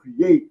to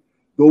create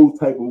those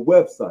type of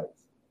websites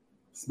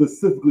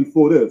specifically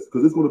for this,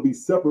 because it's going to be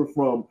separate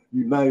from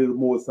United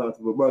Moorish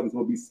Scientific America. It's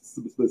going to be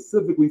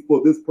specifically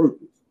for this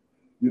purpose.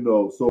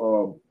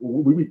 So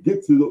when we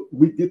get to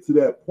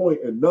that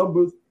point in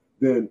numbers,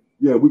 then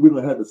yeah, we're going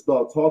to have to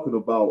start talking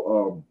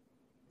about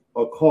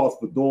a cost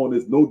for doing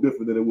this, no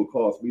different than it would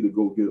cost me to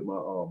go get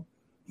my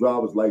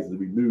driver's license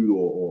renewed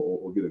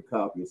or get a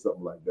copy or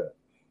something like that.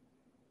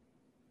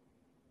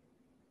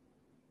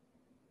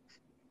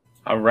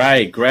 All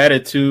right,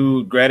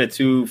 gratitude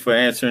for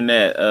answering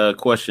that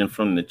question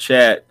from the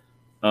chat.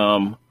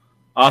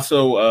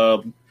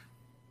 Also,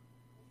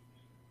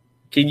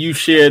 can you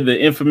share the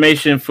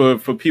information for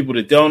people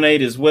to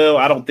donate as well?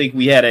 I don't think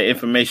we had that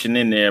information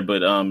in there,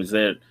 but is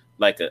there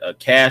like a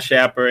Cash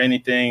App or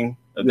anything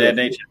of that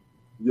nature?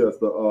 Yes,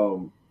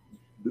 the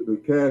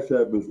Cash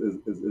App is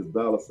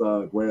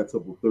 $ Grand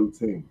Temple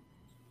 13.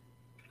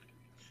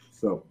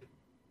 So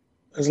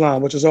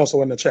Islam, which is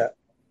also in the chat.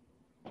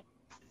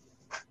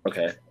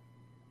 Okay.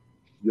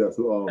 Yeah.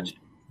 So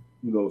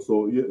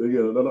so yeah,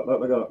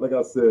 like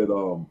I said,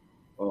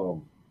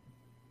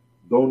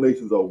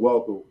 donations are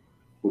welcome,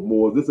 but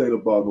more. This ain't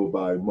about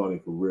nobody money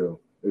for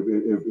real.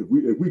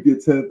 If we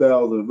get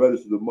 10,000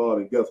 registered tomorrow,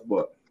 then guess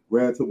what?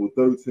 Grand Temple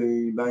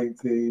 13,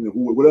 19, and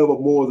whatever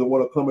more that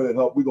want to come in and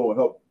help, we're gonna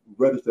help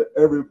register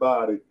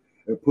everybody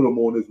and put them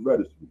on this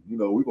registry.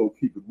 We're gonna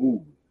keep it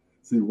moving.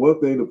 See, one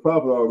thing the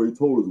prophet already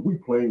told us: we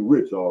plain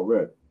rich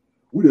already.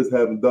 We just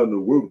haven't done the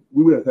work.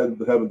 We just haven't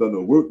done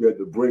the work yet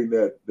to bring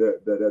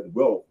that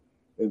wealth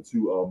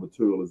into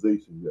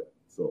materialization yet.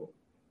 So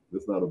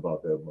it's not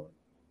about that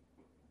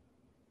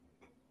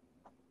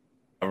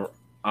money.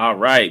 All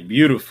right,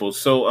 beautiful.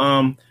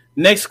 So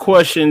next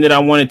question that I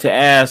wanted to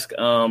ask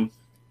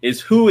is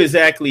who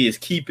exactly is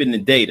keeping the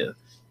data?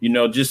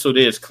 Just so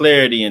there's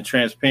clarity and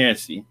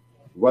transparency.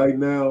 Right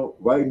now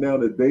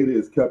the data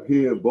is kept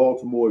here in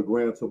Baltimore at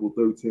Grand Temple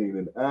 13,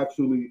 and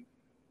actually,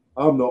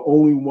 I'm the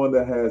only one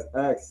that has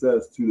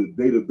access to the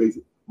database.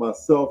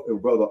 Myself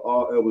and Brother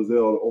R.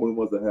 Elwazel are the only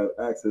ones that have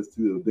access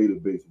to the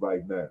database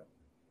right now.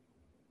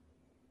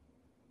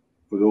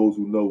 For those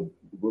who know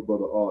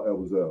Brother R.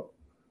 Elwazel.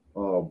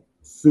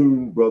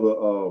 Soon, Brother,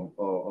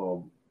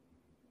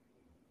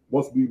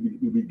 once we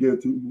begin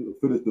to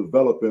finish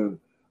developing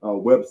our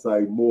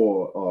website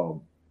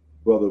more,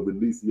 Brother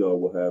Benicio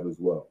will have as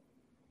well.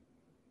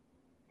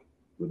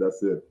 But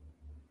that's it.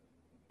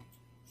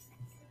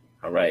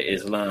 All right,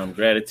 Islam,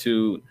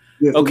 gratitude.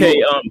 Yeah, so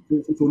okay.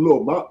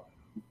 Look,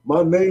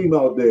 my name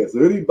out there.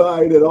 So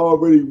anybody that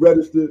already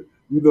registered,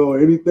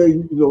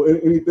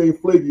 anything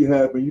flaky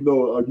happen,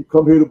 you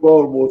come here to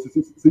Baltimore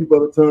to see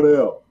Brother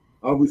Turner.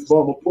 I'm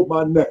responsible. Put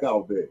my neck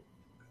out there.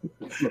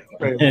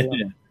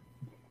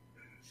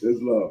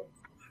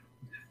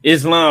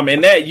 Islam,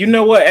 and that,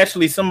 what?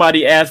 Actually,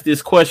 somebody asked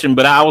this question,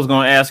 but I was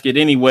going to ask it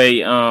anyway.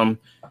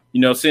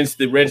 since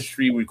the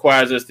registry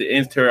requires us to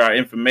enter our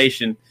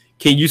information,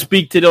 can you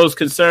speak to those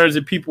concerns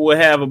that people will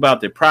have about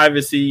their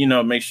privacy?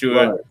 Make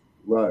sure.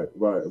 Right.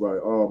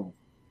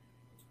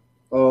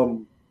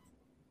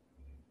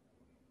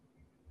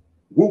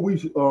 What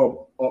we are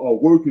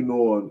working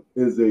on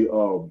is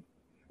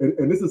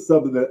and this is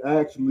something that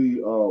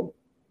actually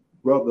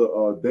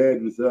Brother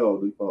Dan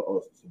Giselle,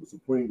 the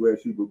Supreme Grand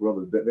Chief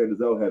Brother Dan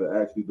Giselle, had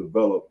actually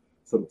developed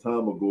some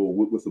time ago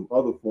with some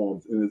other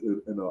forms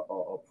in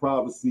a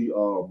privacy,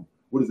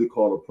 what is it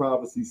called? A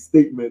privacy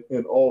statement,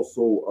 and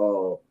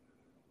also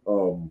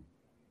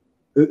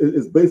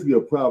it's basically a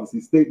privacy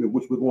statement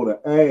which we're going to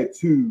add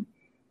to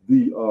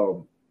the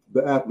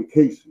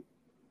application.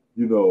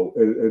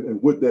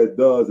 And what that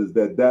does is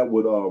that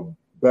would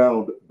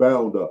bound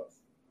us,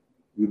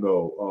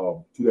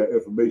 to that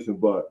information.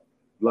 But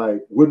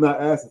like, we're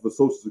not asking for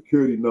social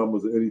security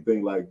numbers or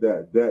anything like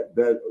that.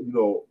 That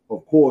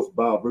of course,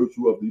 by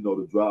virtue of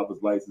the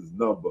driver's license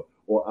number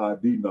or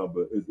ID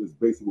number is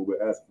basically what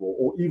we're asking for,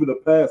 or even a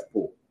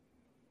passport.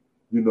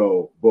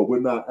 But we're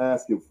not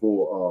asking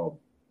for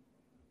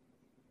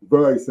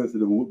very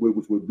sensitive,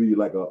 which would be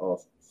like a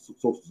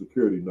social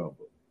security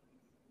number.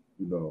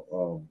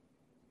 But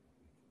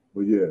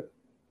yeah.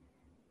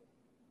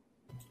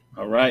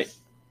 All right.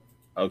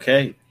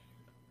 Okay.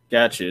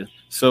 Gotcha.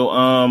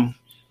 So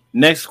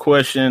next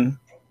question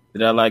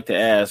that I'd like to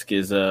ask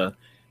is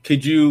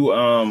could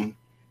you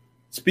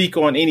speak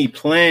on any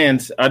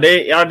plans? Are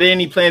there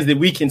any plans that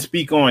we can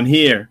speak on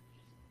here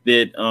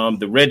that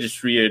the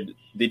registry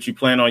that you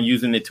plan on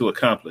using it to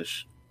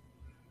accomplish?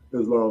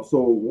 Islam. So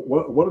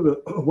one of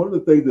the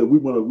things that we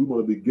want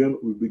to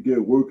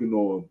begin working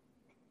on,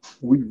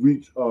 when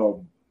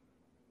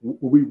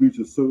we reach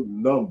a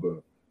certain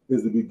number,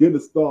 is to begin to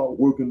start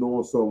working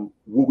on some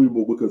what we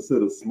would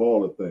consider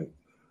smaller things.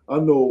 I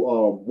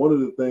know one of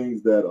the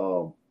things that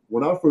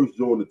when I first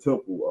joined the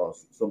temple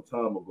some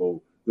time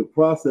ago, the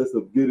process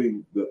of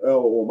getting the L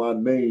on my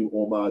name,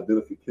 on my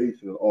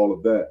identification, and all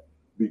of that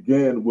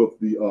began with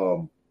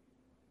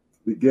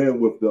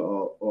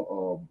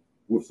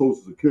Social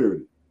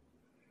Security.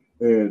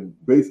 And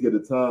basically at the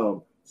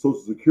time,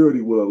 Social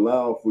Security would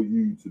allow for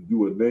you to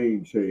do a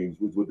name change,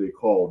 was what they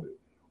called it.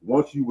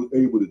 Once you were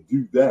able to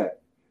do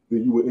that,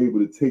 then you were able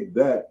to take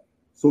that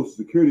Social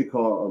Security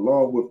card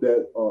along with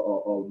that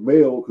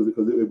mail, because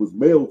it was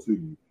mailed to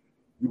you.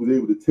 You was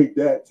able to take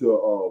that to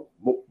a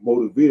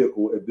motor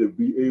vehicle and then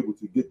be able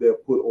to get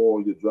that put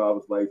on your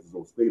driver's license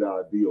or state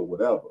ID or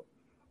whatever.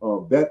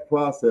 That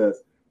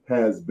process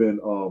has been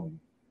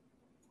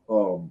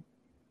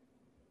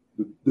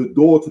the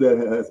door to that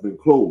has been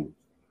closed.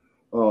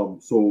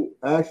 So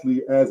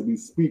actually, as we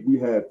speak, we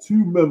have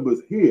two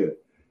members here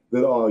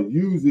that are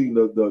using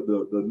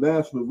the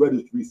National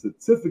Registry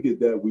certificate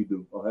that we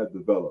have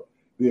developed.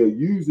 They're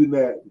using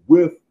that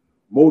with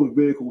motor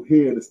vehicle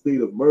here in the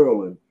state of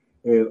Maryland,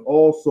 and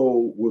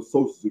also with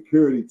Social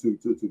Security to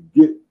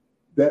get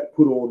that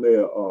put on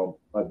their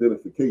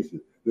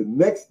identification. The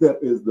next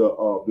step is the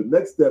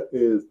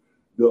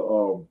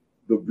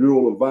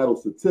Bureau of Vital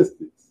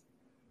Statistics,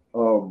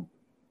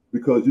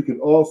 because you can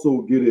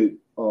also get it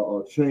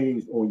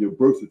changed on your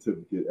birth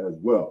certificate as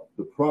well.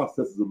 The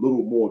process is a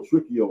little more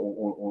trickier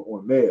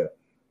on there,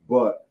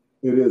 but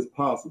it is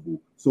possible.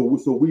 So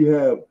we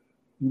have,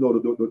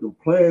 the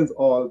plans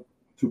are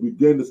to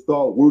begin to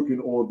start working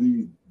on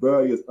these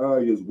various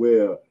areas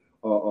where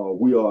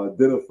we are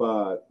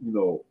identified,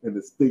 in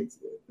the states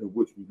in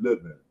which we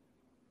live in.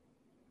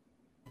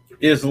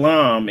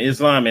 Islam,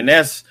 and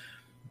that's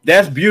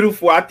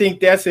beautiful. I think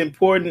that's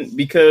important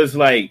because,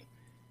 like,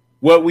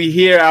 what we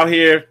hear out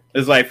here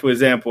is, like, for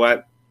example,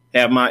 I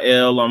have my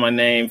L on my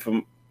name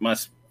from my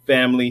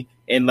family,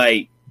 and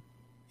like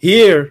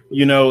here,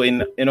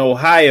 in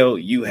Ohio,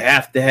 you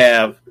have to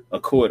have a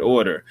court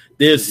order.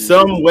 There's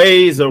some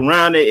ways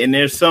around it, and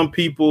there's some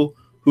people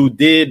who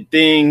did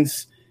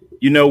things,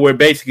 where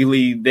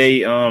basically they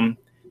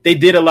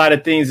did a lot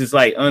of things that's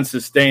like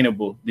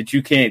unsustainable that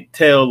you can't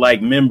tell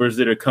like members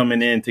that are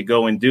coming in to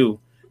go and do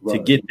to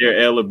get their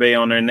L or Bay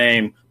on their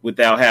name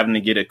without having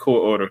to get a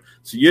court order.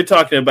 So you're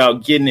talking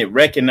about getting it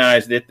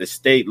recognized at the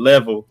state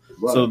level,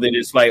 so that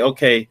it's like,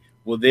 okay,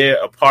 well,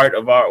 they're a part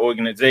of our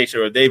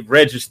organization, or they've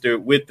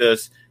registered with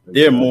us,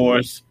 they're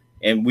Moors,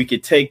 and we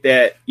could take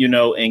that,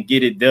 and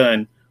get it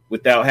done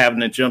without having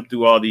to jump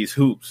through all these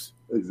hoops.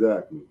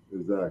 Exactly.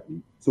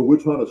 So we're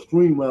trying to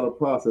streamline the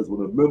process.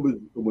 When a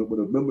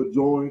member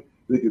joins,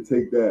 they can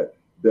take that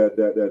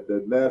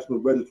National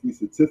Registry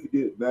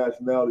certificate,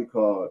 nationality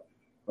card,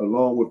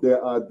 along with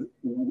their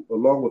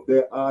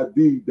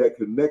ID that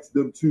connects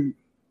them to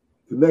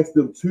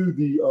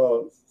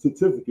the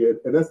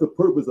certificate. And that's the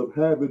purpose of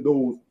having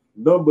those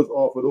numbers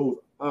off of those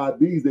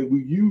IDs that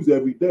we use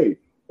every day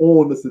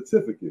on the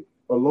certificate,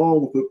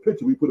 along with the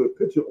picture. We put a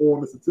picture on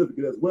the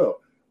certificate as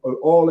well.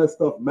 All that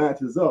stuff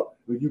matches up.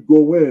 When you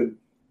go in,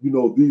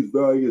 these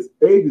various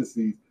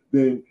agencies,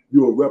 then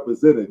you're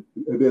represented,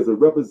 and there's a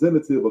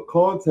representative, a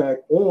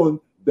contact on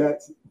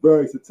that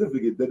very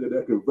certificate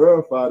that can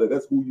verify that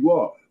that's who you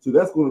are. So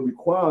that's going to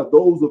require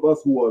those of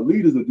us who are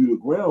leaders to do the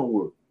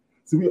groundwork.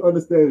 So we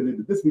understand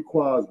that this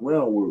requires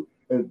groundwork,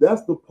 and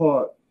that's the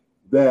part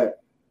that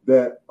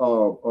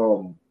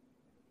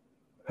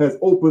has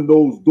opened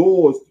those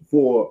doors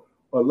for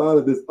a lot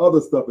of this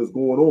other stuff that's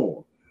going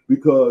on,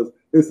 because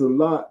it's a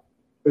lot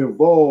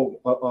involved,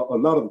 a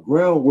lot of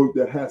groundwork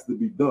that has to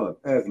be done.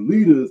 As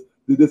leaders,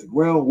 this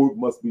groundwork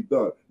must be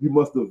done. You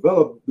must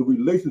develop the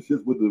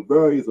relationships with the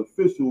various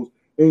officials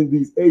in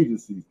these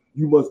agencies.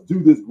 You must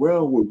do this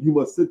groundwork. You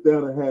must sit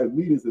down and have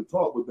meetings and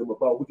talk with them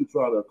about what you're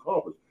trying to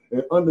accomplish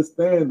and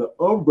understand the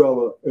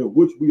umbrella in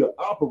which we are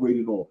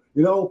operating on.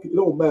 You know, it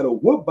don't matter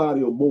what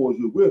body of morals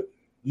you're with,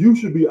 you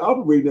should be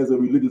operating as a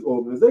religious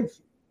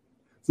organization.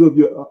 So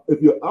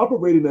if you're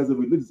operating as a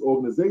religious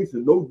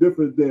organization, no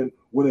different than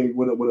when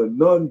a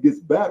nun gets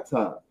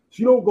baptized.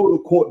 She don't go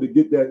to court to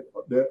get that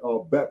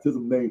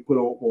baptism name put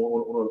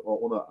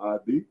on her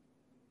ID.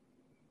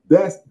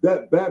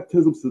 That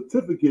baptism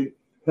certificate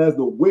has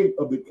the weight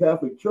of the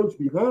Catholic Church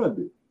behind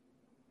it,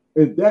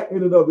 and that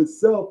in and of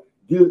itself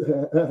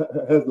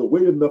has the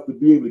weight enough to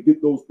be able to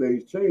get those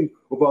things changed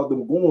without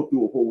them going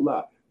through a whole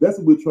lot. That's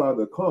what we're trying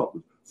to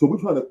accomplish. So we're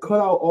trying to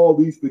cut out all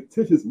these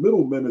fictitious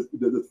middlemen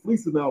that's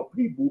fleecing out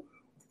people,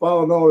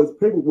 filing all this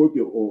paperwork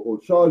or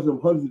charging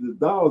them hundreds of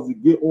dollars to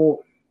get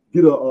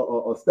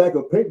a stack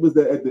of papers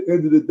that at the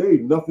end of the day,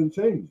 nothing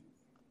changes.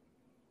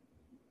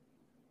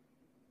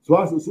 So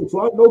I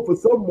know for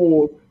some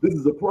more, this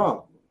is a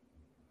problem.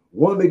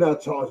 One, they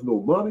not charging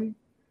no money.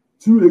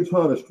 Two, they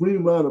trying to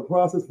streamline the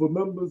process for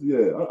members.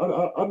 Yeah,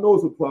 I know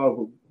it's a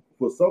problem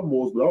for some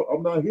more, but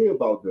I'm not here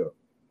about that.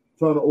 I'm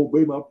trying to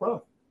obey my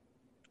prophet.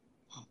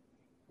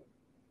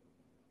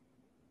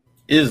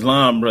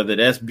 Islam, brother,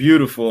 that's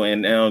beautiful,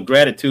 and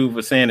gratitude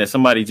for saying that.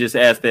 Somebody just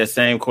asked that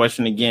same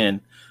question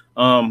again.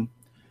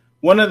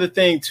 One other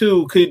thing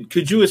too,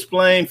 could you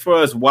explain for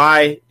us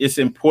why it's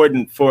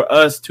important for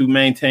us to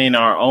maintain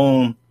our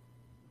own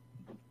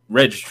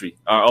registry,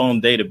 our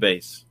own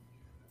database?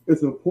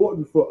 It's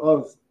important for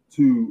us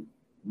to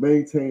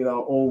maintain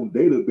our own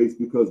database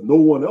because no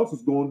one else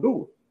is going to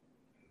do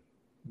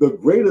it. The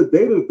greater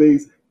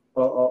database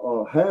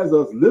has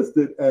us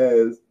listed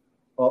as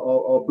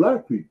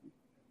Black people,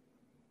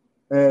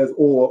 as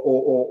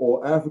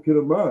or African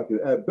American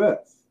at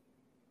best.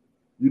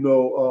 You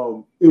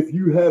know, if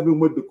you haven't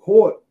went to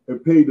court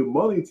and paid the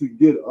money to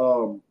get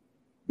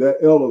that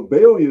elder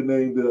veil in your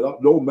name, that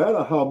no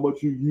matter how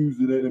much you use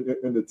it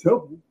in the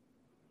temple,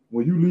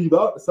 when you leave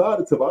outside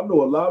the temple, I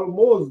know a lot of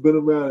Moors has been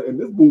around in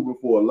this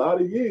movement for a lot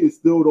of years,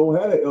 still don't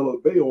have that elder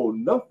veil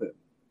on nothing.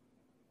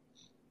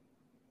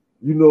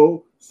 You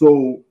know,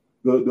 so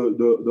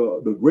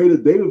the greater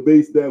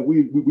database that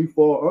we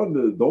fall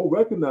under don't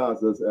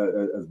recognize us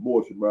as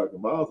Moorish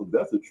American Muslims.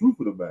 That's the truth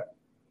of the matter.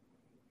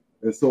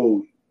 And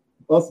so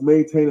us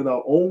maintaining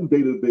our own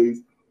database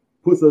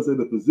puts us in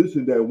a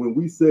position that when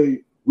we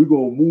say we're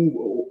going to move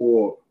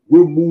or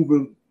we're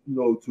moving, you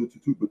know,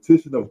 to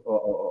petition a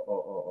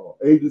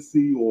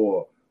agency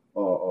or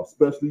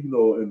especially, you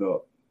know, in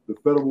the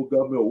federal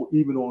government or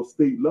even on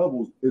state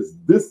levels, it's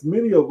this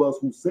many of us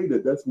who say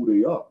that that's who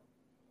they are.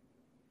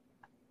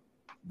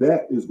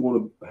 That is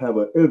going to have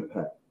an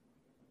impact,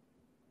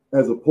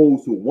 as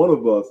opposed to one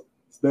of us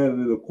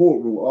standing in a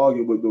courtroom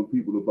arguing with those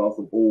people about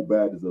some old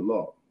badges of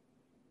law.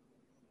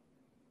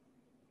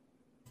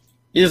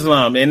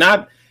 Islam, and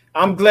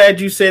I'm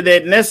glad you said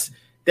that, and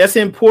that's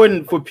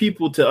important for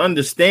people to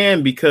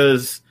understand,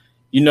 because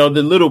you know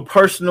the little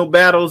personal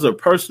battles or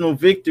personal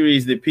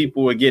victories that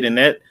people are getting,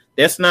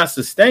 that's not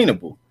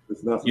sustainable.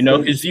 It's not sustainable. You know,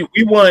 because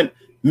we want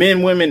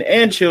men, women,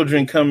 and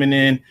children coming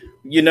in.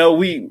 You know,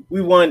 we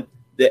want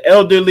the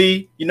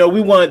elderly, you know, we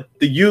want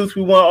the youth,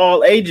 we want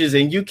all ages,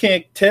 and you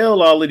can't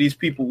tell all of these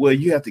people, well,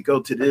 you have to go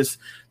to this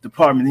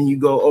department, and you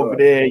go over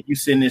there, you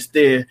send this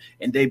there,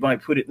 and they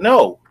might put it.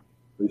 No,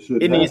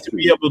 it needs to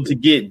be able to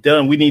get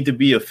done. We need to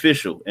be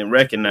official and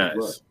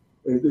recognized.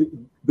 Right.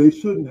 They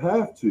shouldn't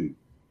have to.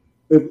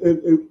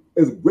 If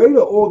as great an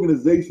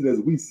organization as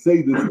we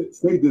say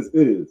this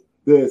is,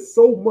 there's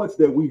so much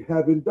that we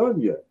haven't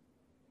done yet.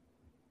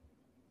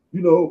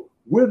 You know,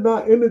 we're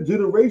not in a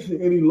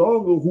generation any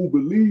longer who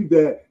believe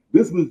that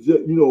this was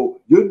just, you know,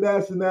 your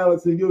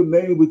nationality and your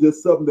name was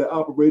just something that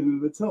operated in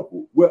the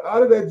temple. We're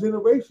out of that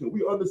generation.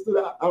 We understood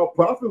our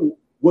prophet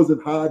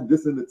wasn't hiding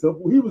just in the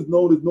temple. He was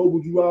known as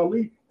Noble Jew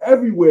Ali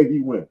everywhere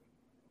he went.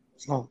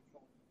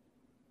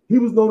 He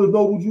was known as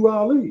Noble Jew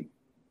Ali.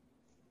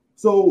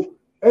 So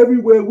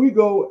everywhere we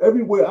go,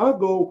 everywhere I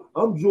go,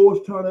 I'm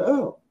George Turner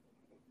L.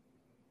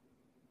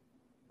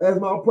 As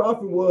my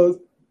prophet was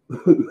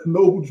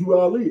Noble Jew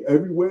Ali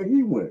everywhere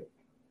he went.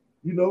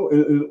 You know,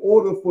 in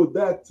order for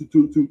that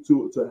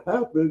to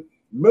happen,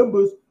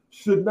 members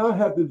should not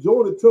have to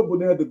join the temple.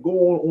 They had to go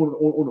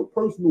on a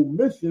personal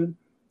mission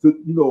to,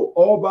 you know,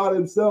 all by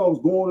themselves,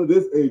 going to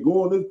this page.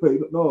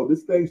 No,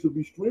 this thing should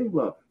be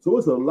streamlined. So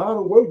it's a lot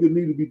of work that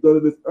needs to be done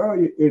in this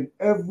area in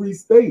every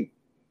state.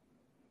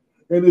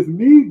 And if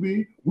need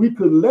be, we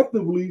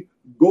collectively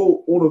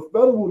go on a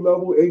federal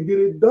level and get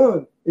it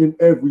done in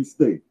every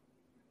state.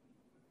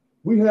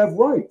 We have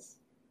rights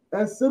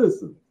as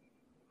citizens.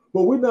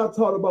 But we're not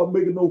taught about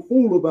making no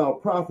fool of our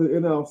prophet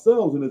and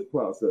ourselves in this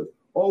process.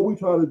 All we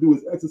try to do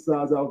is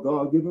exercise our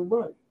God-given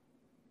right.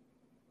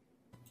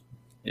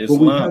 But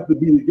we have to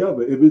be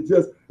together. If it's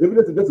just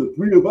the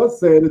three of us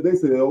saying it, they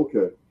say,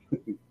 okay.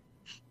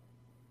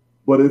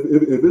 But if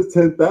it's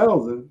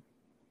 10,000,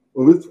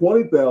 or if it's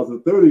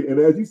 20,000, 30, and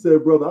as you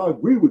said, brother, I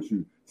agree with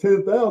you.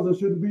 10,000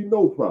 shouldn't be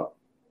no problem.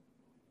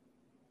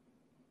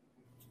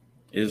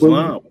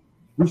 Islam.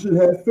 We should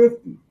have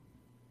 50,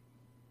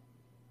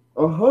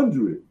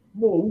 100.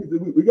 Come on,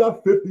 we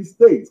got 50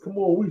 states. Come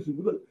on,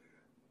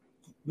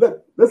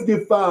 let's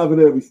get 5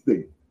 in every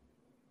state.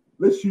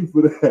 Let's shoot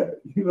for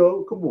that.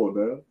 Come on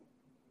now.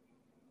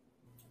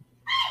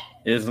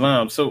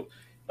 Islam. So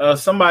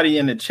somebody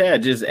in the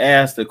chat just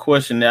asked a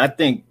question that I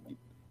think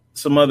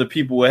some other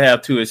people will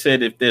have too. It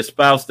said if their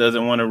spouse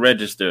doesn't want to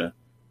register,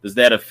 does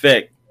that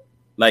affect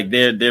like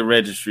their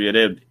registry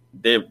or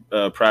their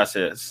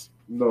process?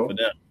 No. For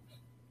them?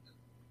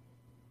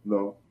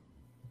 No.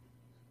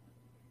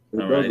 It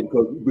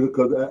doesn't,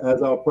 because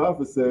as our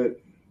prophet said,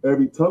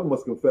 every tongue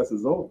must confess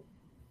its own.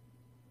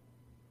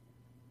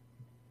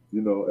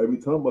 Every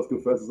tongue must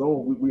confess its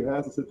own. We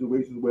have some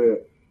situations where,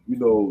 I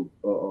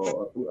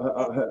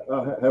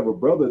have a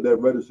brother that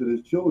registered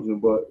his children,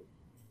 but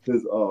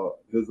his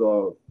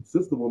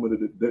sister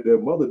woman, their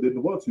mother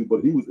didn't want to,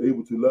 but he was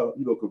able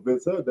to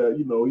convince her that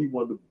he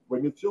wanted to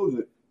bring his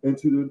children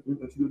into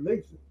the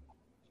nation,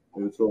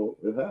 and so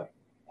it happened.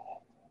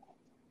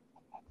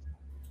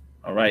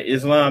 All right,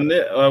 Islam.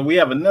 We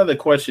have another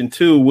question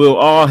too. Will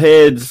all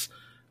heads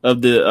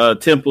of the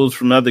temples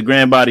from other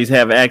grand bodies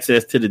have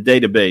access to the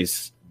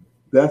database?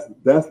 That's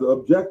the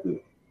objective.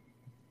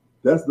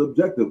 That's the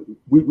objective.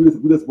 We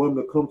just want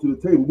them to come to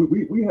the table.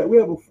 We have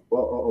a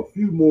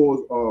few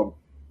more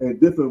and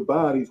different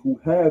bodies who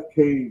have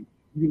came,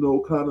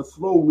 kind of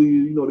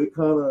slowly. They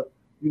kind of,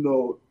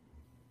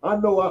 I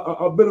know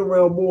I've been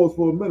around Moors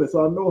for a minute,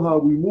 so I know how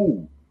we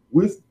move.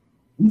 We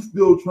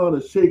still trying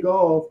to shake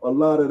off a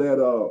lot of that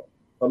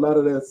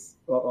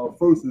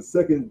first and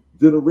second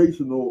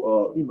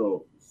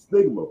generational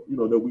stigma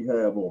that we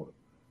have on it.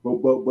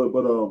 But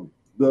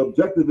the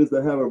objective is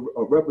to have a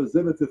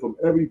representative from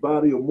every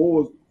body of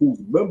Moors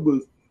whose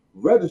members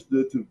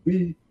registered to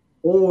be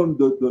on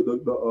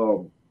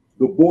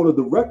the board of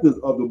directors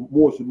of the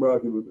Moorish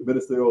American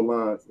Ministerial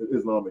Alliance and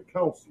Islamic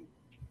Council.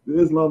 The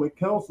Islamic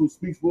Council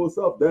speaks for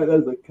itself. That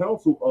is a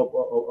council of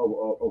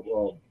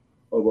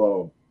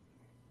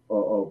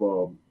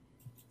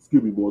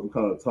excuse me, boys, I'm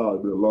kind of tired.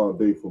 It's been a long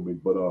day for me,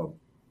 but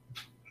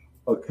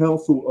a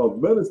council of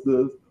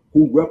ministers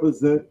who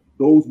represent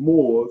those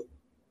Moors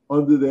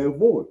under their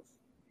voice.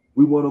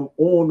 We want them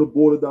on the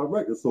board of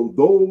directors, so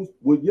those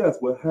would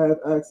have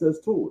access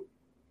to it.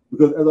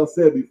 Because as I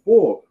said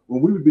before, when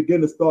we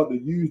begin to start to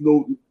use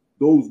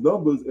those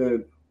numbers,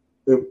 and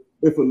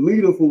if a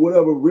leader for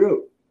whatever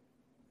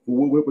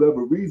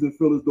reason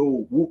feel as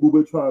though what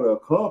we're trying to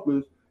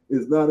accomplish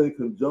is not in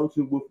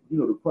conjunction with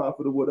the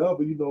prophet or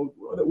whatever, we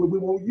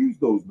won't use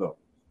those numbers.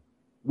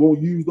 We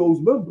won't use those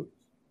members.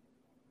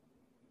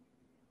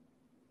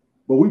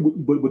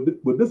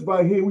 But this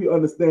right here, we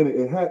understand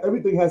it.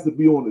 Everything has to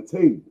be on the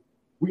table.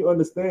 We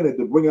understand it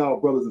to bring our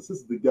brothers and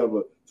sisters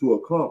together to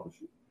accomplish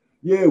it.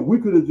 Yeah, we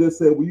could have just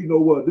said, well, you know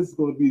what, this is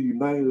going to be a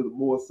United of the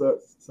Moorish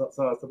Science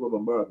Temple of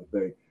America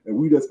thing, and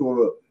we just going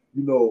to,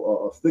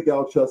 stick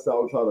our chests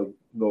out and try to,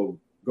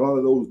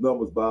 garner those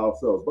numbers by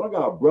ourselves. But I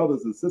got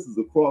brothers and sisters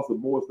across the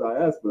Moorish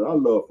diaspora I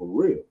love for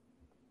real,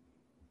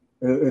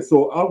 and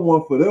so I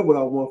want for them what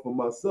I want for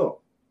myself,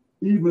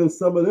 even if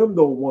some of them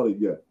don't want it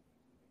yet.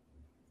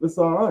 It's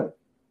all right.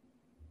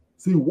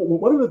 See,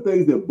 one of the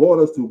things that brought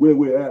us to where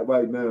we're at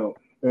right now,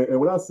 and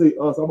when I say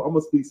us, I'm going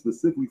to speak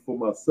specifically for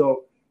myself,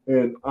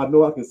 and I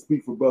know I can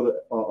speak for Brother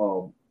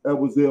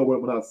Edwardsdale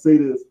when I say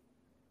this.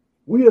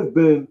 We have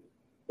been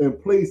in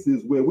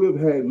places where we've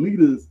had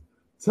leaders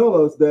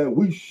tell us that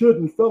we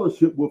shouldn't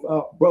fellowship with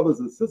our brothers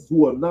and sisters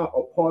who are not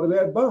a part of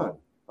that body.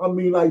 I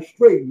mean, like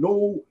straight,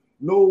 no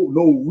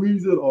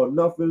reason or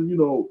nothing,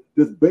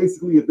 just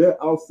basically if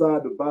they're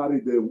outside the body,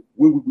 then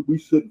we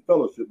shouldn't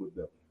fellowship with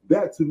them.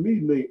 That to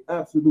me made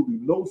absolutely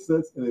no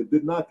sense, and it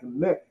did not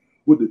connect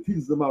with the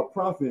teachings of my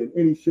prophet in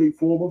any shape,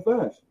 form, or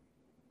fashion.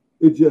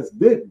 It just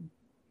didn't.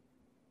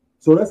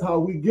 So that's how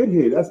we get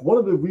here. That's one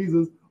of the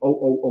reasons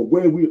of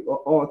where we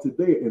are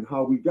today and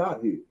how we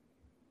got here.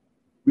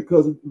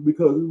 Because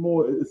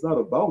it's not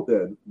about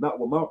that, not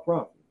with my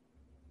prophet.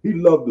 He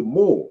loved the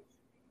Moors,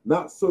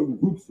 not certain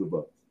groups of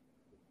us.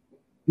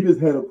 He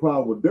just had a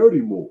problem with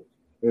dirty Moors,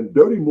 and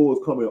dirty Moors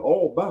come in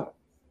all bodies.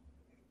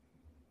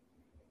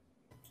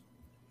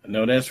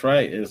 No, that's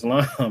right,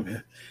 Islam.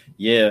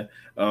 Yeah,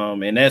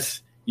 and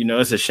that's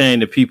it's a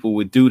shame that people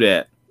would do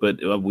that, but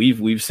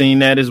we've seen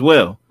that as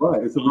well.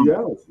 Right, it's a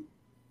reality.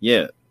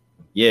 Yeah,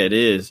 it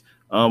is.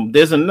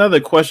 There's another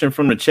question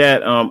from the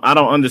chat. I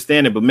don't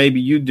understand it, but maybe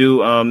you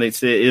do. They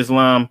said,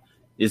 Islam,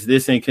 is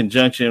this in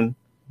conjunction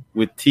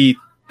with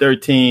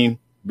T13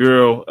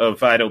 Bureau of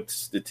Vital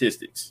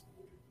Statistics?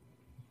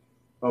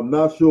 I'm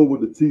not sure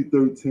what the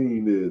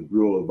T13 is,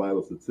 Bureau of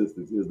Vital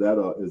Statistics. Is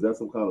that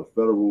some kind of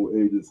federal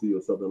agency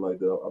or something like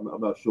that?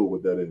 I'm not sure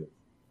what that is.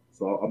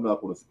 So I'm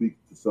not going to speak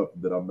to something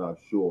that I'm not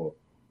sure.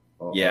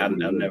 Yeah, I've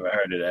never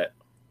heard of that.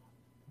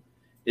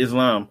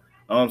 Islam.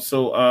 One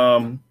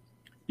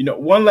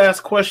last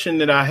question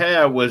that I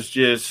had was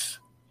just,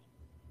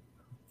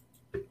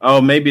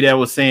 maybe that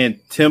was saying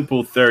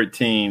Temple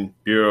 13,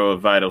 Bureau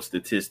of Vital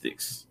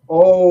Statistics. I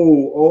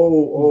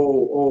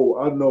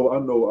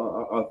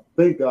know. I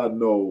think I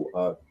know.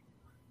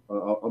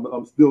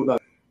 I'm still not.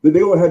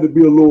 They would have to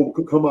be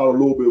come out a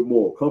little bit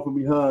more. Come from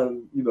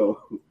behind,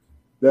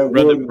 that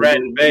Brother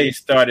Bratton Bay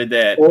started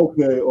that.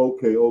 Okay.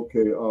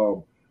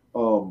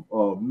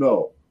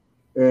 No.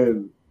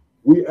 And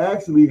we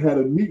actually had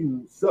a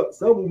meeting,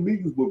 several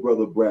meetings with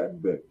Brother Bratton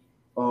Bay.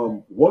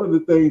 One of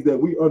the things that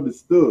we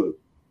understood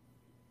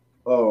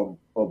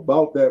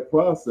about that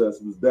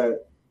process was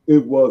that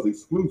it was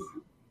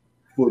exclusive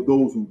for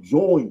those who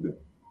joined them.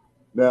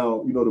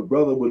 Now, the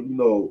brother would,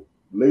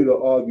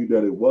 later argue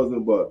that it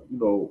wasn't, but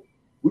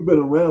we've been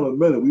around a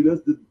minute. We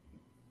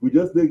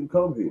just didn't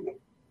come here,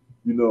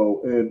 and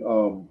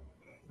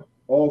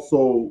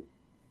also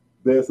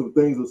there's some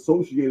things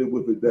associated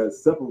with it that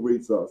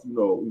separates us,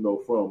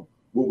 from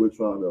what we're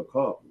trying to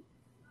accomplish.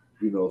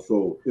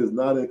 So it's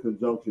not in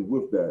conjunction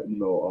with that,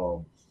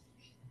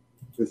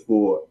 it's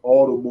for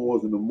all the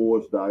Moors and the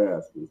Moorish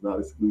diaspora. It's not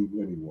excluding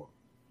anyone.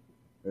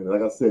 And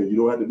like I said, you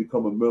don't have to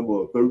become a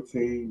member of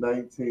 13,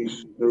 19,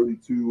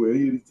 32,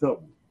 any of these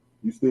temples.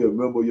 You stay a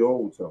member of your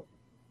own temple.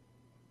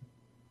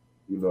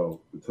 The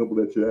temple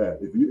that you're at.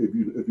 If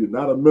you're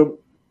not a member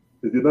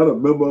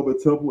of a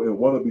temple and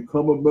want to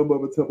become a member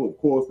of a temple, of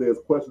course, there's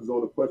questions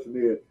on the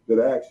questionnaire that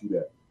ask you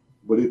that.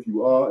 But if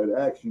you are, it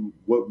asks you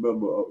what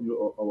member of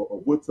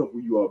what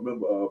temple you are a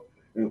member of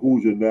and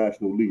who's your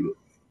national leader.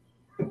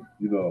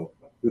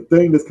 The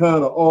thing that's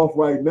kind of off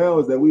right now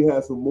is that we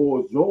have some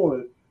Moors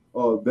joining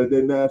that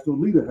their national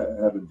leader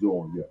haven't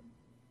joined yet.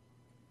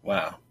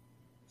 Wow.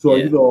 So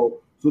it's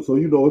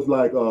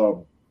like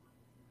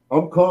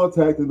I'm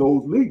contacting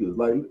those leaders,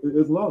 like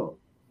Islam,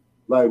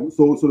 like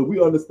so that we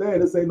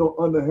understand this ain't no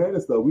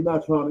underhanded stuff. We're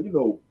not trying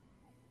to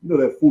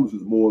that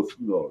foolishness more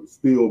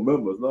steal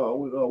members. No,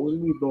 what are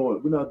we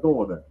doing? We're not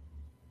doing that.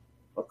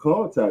 I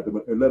contact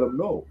them and let them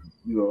know.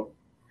 You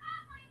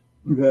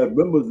have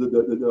members that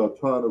are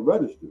trying to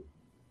register.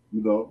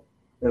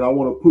 And I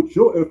want to put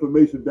your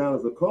information down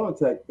as a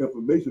contact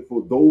information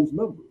for those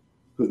members,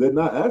 because they're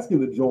not asking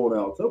to join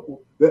our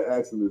temple; they're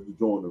asking us to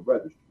join the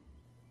registry.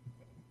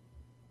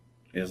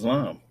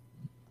 Islam.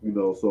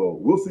 So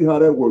we'll see how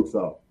that works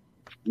out.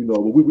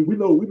 But we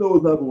know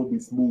it's not going to be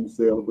smooth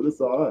sailing, but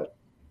it's all right.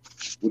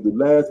 With the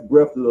last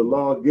breath that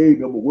Allah gave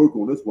me, I'm gonna work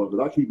on this one,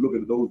 because I keep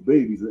looking at those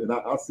babies and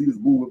I see this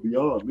movement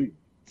beyond me.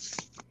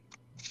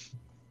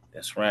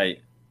 That's right.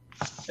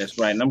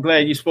 And I'm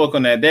glad you spoke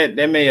on that.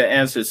 That may have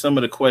answered some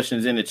of the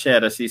questions in the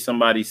chat. I see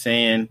somebody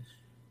saying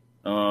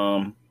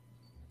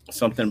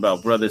something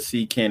about Brother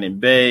C. Cannon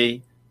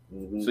Bay.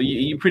 Mm-hmm. So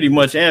you pretty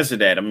much answered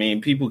that. I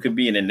mean, people could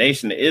be in the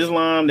Nation of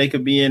Islam, they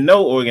could be in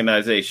no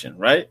organization,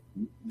 right?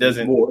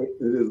 Doesn't more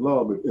in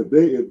Islam. If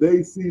they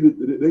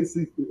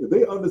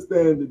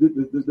understand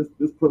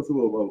this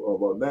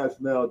principle of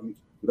nationality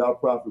that our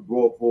prophet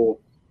brought forth,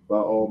 by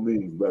all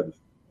means, register.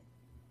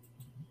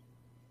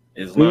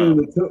 Islam.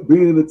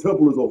 Being in the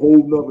temple is a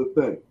whole nother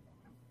thing.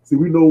 See,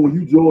 we know when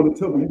you join the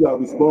temple, you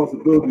got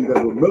responsibilities as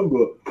a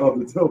member of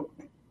the temple.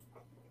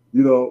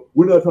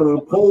 We're not trying to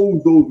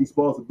impose those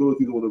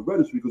responsibilities on the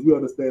registry, because we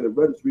understand the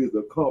registry is to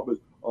accomplish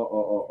a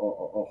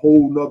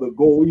whole nother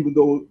goal, even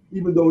though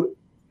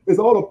it's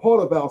all a part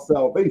of our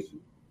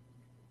salvation.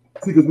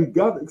 See, because we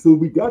got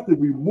to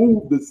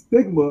remove the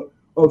stigma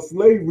of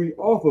slavery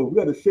off of. We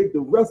got to shake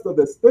the rest of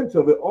the stench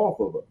of it off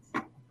of us.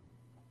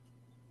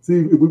 See,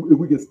 if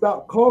we can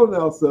stop calling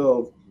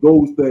ourselves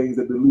those things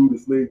that delude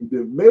slavery,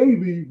 then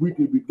maybe we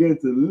can begin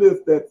to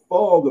lift that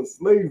fog of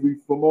slavery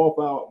from off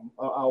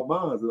our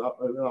minds and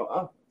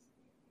our eyes.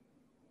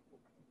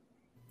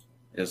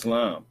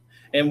 Islam.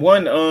 And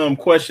one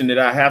question that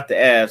I have to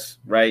ask,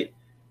 right?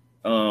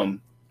 I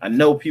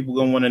know people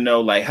gonna want to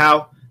know, like,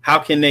 how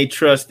can they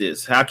trust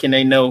this? How can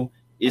they know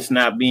it's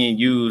not being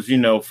used,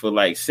 for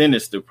like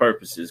sinister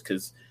purposes?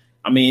 Because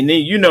I mean,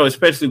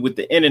 especially with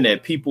the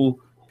internet,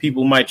 people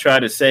might try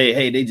to say,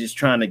 hey, they just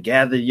trying to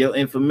gather your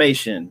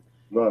information.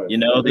 Right.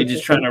 They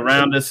just trying to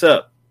round us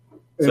up.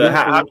 So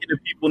how can the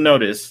people know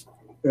this?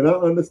 And I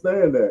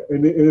understand that.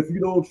 And if you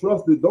don't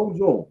trust it, don't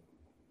join.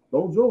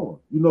 Don't join.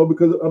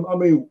 Because I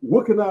mean,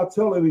 what can I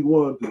tell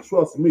anyone to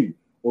trust me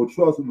or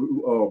trust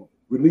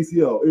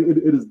Reniciel?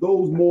 It is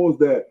those Moors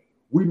that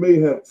we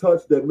may have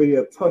touched, that may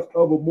have touched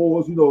other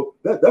Moors.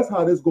 That's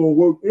how this gonna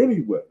work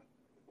anyway.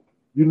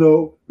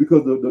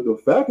 Because the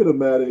fact of the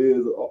matter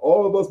is,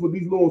 all of us with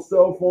these little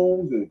cell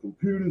phones and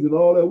computers and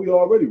all that, we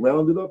already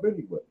rounded up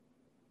anyway.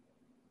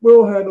 We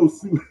don't have no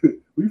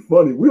we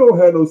funny. We don't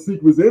have no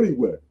secrets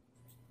anyway.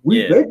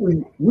 We think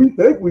we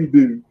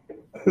do,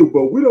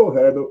 but we don't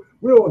have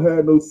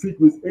no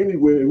secrets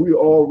anyway, and we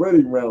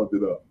already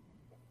rounded up.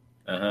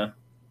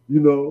 you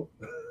know.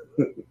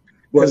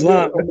 But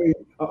Islam. yeah,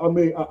 I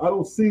mean, I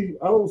don't see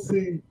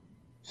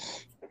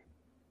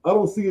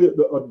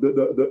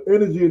the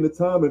energy and the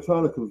time in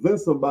trying to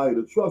convince somebody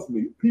to trust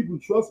me. People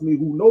trust me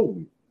who know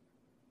me,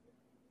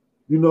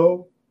 you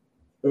know,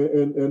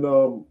 and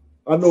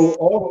I know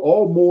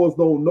all Moors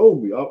don't know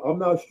me. I'm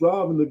not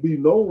striving to be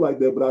known like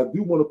that, but I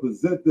do want to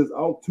present this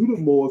out to the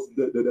Moors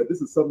that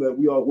this is something that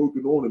we are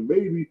working on, and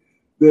maybe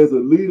there's a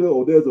leader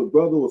or there's a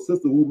brother or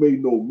sister who may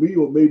know me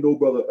or may know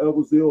Brother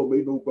Elvazil or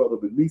may know Brother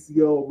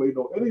Benicio or may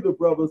know any of the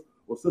brothers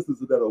or sisters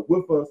that are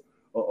with us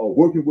or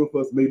working with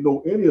us, may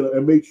know any of them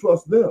and may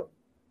trust them.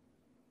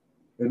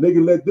 And they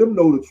can let them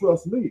know to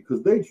trust me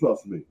because they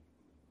trust me.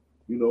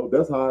 You know,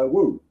 that's how it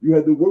works. You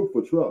had to work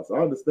for trust. I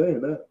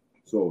understand that.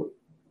 So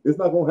it's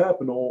not going to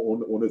happen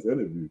on this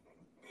interview.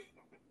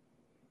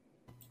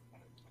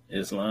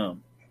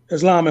 Islam,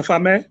 if I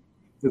may.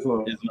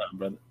 Islam,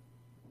 brother.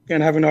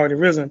 Again, having already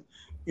risen,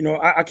 you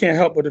know, I can't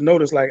help but to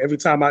notice, like, every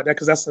time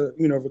because that's a,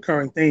 you know,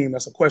 recurring theme.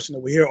 That's a question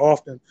that we hear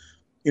often,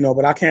 you know,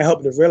 but I can't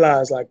help but to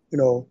realize, like, you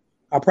know,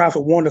 our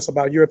prophet warned us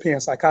about European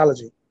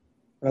psychology.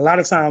 And a lot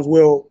of times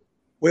we'll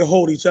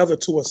hold each other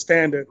to a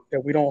standard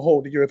that we don't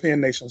hold the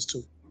European nations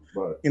to.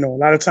 Right. You know, a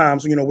lot of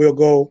times, you know, we'll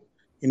go,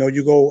 you know,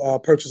 you go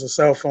purchase a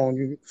cell phone,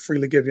 you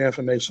freely give your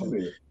information.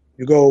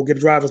 You go get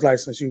a driver's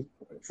license, you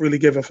freely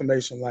give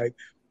information. Like,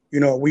 you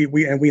know, we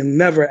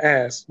never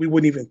ask. We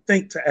wouldn't even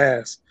think to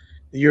ask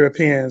the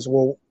Europeans,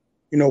 well,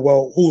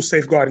 who's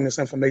safeguarding this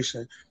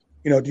information?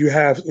 You know, do you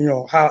have, you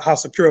know, how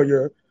secure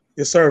your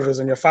servers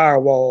and your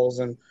firewalls?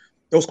 And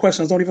those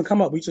questions don't even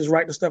come up. We just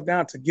write the stuff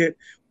down to get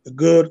the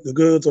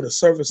goods or the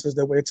services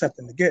that we're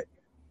attempting to get,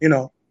 you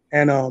know.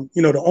 And,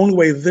 you know, the only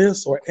way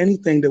this or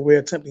anything that we're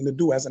attempting to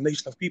do as a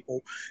nation of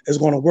people is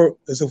going to work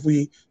is if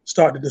we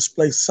start to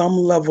display some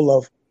level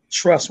of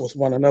trust with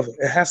one another.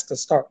 It has to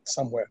start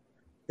somewhere,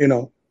 you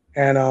know.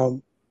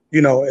 And,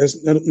 you know,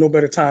 there's no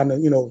better time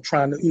than, you know,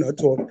 trying to, you know,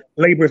 to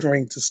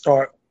laboring to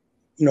start,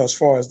 you know, as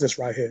far as this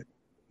right here.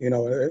 You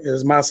know, it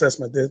is my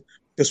assessment that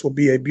this will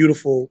be a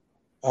beautiful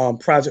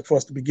project for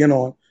us to begin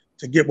on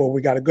to get where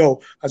we got to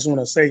go. I just want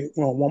to say, you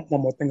know,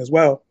 one more thing as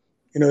well.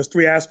 You know, there's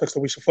three aspects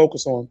that we should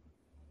focus on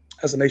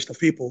as a nation of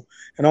people,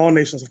 and all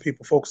nations of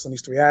people focus on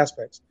these three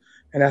aspects.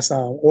 And that's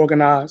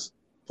organize,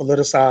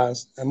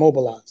 politicize, and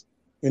mobilize.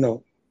 You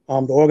know,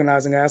 the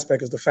organizing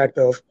aspect is the fact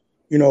of,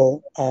 you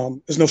know,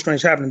 there's no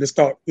strange happening. This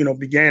thought, you know,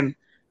 began,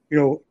 you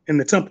know, in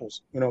the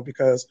temples, you know,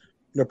 because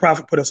the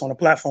prophet put us on a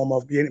platform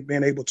of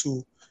being able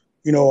to,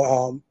 you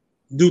know,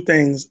 do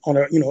things on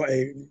a, you know,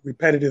 a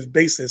repetitive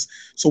basis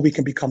so we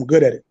can become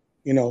good at it.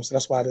 You know, so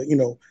that's why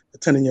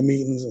attending your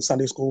meetings and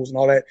Sunday schools and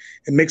all that,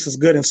 it makes us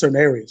good in certain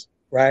areas,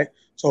 right?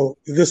 So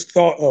this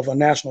thought of a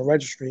national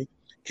registry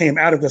came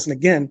out of this, and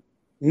again,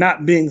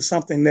 not being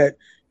something that,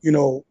 you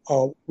know,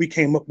 we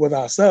came up with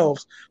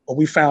ourselves, but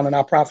we found in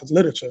our prophet's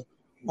literature.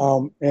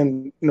 And,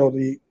 you know,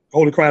 the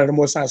Holy Quran of the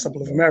Moorish Science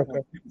Temple of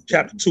America,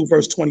 chapter 2,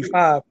 verse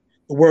 25,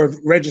 the word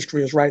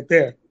registry is right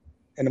there.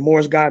 And the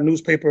Moorish Guide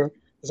newspaper,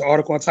 there's an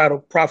article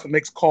entitled "Prophet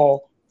Makes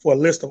Call for a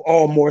List of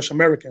All Moorish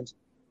Americans."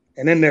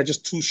 And then there are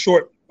just two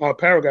short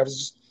paragraphs.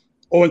 Just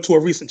owing to a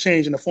recent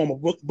change in the form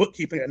of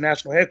bookkeeping at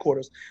national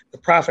headquarters, the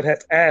prophet had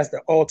asked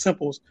that all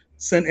temples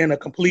send in a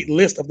complete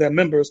list of their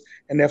members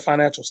and their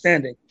financial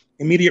standing.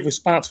 Immediate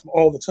response from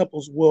all the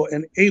temples will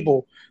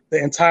enable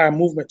the entire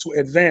movement to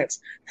advance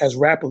as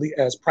rapidly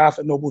as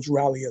Prophet Noble Drew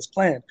Ali has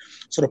planned.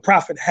 So the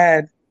prophet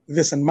had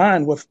this in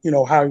mind with, you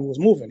know, how he was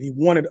moving. He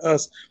wanted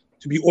us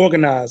to be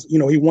organized. You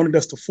know, he wanted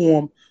us to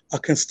form a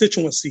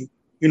constituency,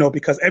 you know,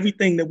 because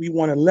everything that we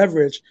want to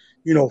leverage,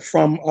 you know,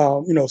 from,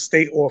 you know,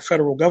 state or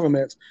federal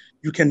governments,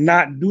 you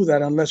cannot do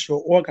that unless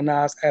you're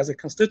organized as a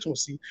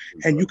constituency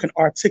and you can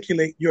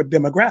articulate your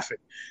demographic.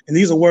 And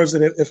these are words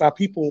that if our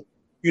people,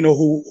 you know,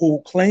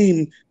 who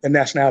claim the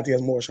nationality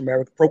as Moorish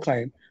American,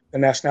 proclaim the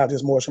nationality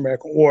as Moorish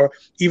American, or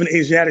even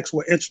Asiatics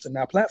who are interested in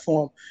our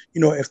platform,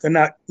 you know, if they're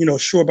not, you know,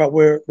 sure about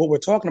what we're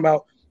talking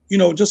about, you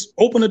know, just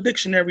open a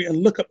dictionary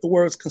and look up the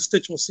words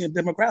constituency and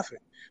demographic.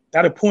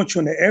 That'll point you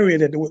in the area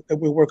that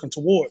we're working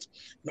towards.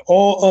 And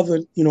all other,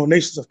 you know,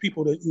 nations of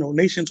people that, you know,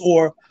 nations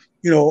or,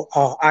 you know,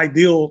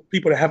 ideal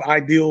people that have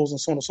ideals and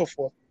so on and so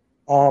forth.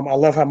 I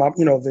love how my,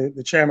 you know,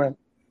 the chairman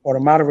or the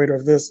moderator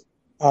of this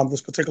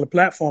particular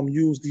platform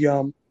used the,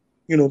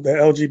 you know, the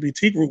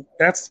LGBT group.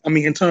 That's, I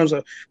mean, in terms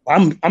of,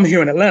 I'm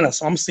here in Atlanta,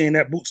 so I'm seeing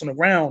that boots on the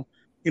ground,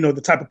 you know,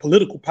 the type of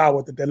political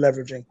power that they're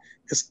leveraging.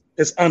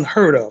 It's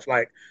unheard of,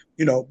 like,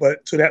 you know,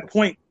 but to that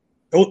point,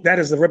 that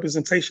is the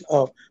representation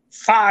of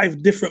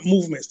 5 different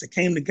movements that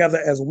came together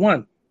as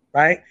one,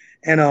 right?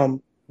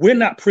 And we're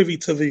not privy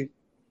to the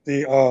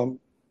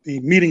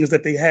meetings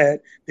that they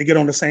had to get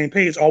on the same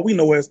page. All we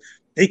know is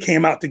they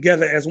came out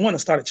together as one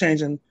and started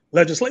changing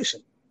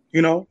legislation.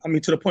 You know, I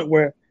mean, to the point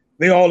where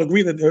they all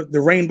agree that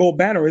the rainbow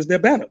banner is their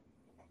banner.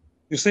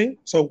 You see?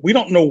 So we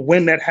don't know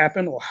when that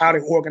happened or how they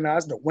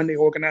organized or when they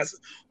organized it.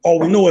 All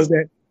we know is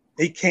that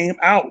they came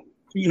out,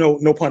 you know,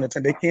 no pun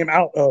intended, they came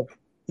out of,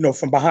 you know,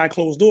 from behind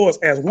closed doors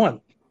as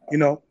one, you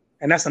know.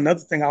 And that's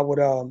another thing I would,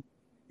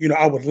 you know,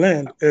 I would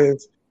lend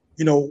is,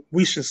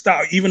 we should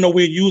stop, even though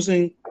we're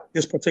using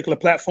this particular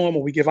platform,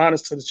 and we give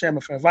honors to the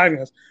chairman for inviting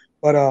us,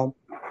 but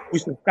we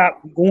should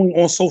stop going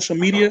on social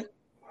media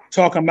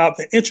talking about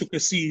the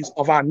intricacies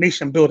of our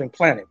nation building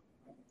planning.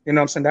 You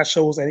know what I'm saying? That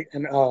shows an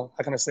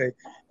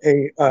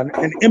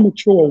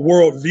immature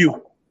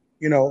worldview.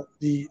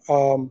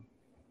 The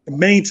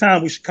main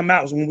time we should come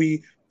out is when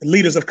the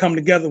leaders have come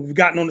together, we've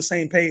gotten on the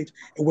same page,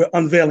 and we're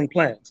unveiling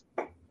plans.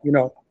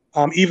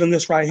 Even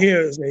this right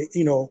here is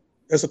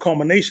a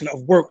culmination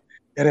of work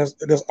that has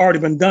already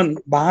been done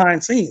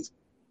behind scenes.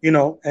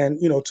 To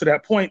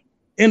that point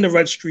in the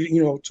registry,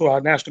 to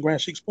our National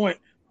Grand Sheik's point,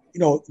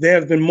 there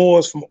have been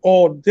Moors from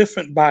all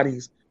different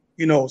bodies,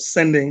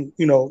 sending,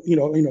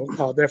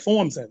 their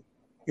forms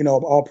in.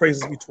 All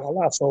praises be to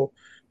Allah. So,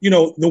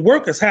 the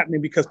work is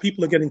happening because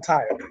people are getting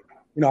tired.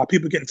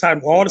 People are getting tired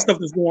of all the stuff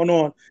that's going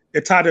on.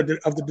 They're tired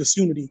of the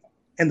disunity,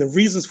 and the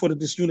reasons for the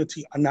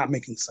disunity are not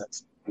making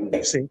sense.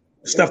 You see,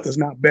 the stuff does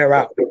not bear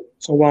out.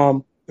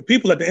 So, the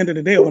people at the end of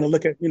the day are going to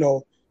look at,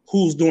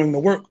 who's doing the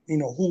work,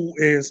 who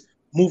is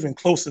moving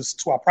closest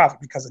to our prophet,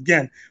 because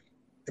again,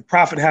 the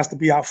prophet has to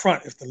be out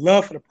front. If the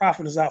love for the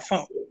prophet is out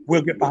front,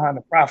 we'll get behind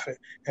the prophet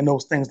and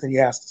those things that he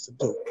asked us to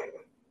do.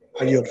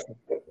 I yield.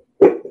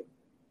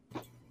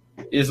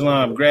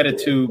 Islam,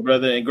 gratitude,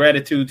 brother, and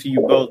gratitude to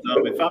you both.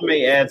 If I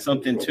may add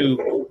something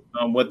to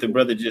what the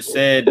brother just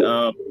said,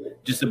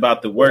 just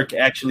about the work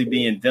actually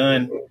being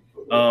done.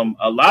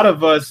 A lot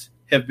of us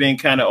have been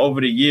kind of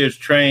over the years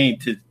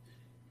trained to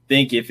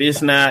think if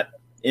it's not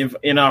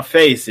in our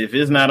face, if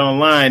it's not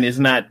online, it's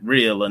not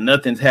real or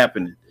nothing's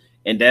happening.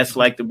 And that's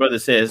like the brother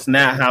says, it's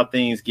not how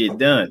things get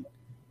done.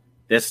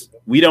 That's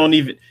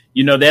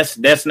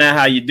not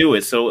how you do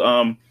it.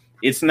 So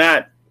it's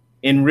not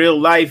in real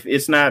life.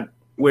 It's not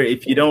where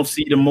if you don't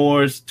see the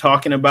Moors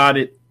talking about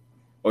it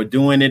or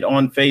doing it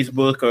on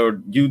Facebook or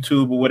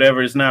YouTube or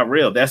whatever, it's not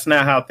real. That's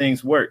not how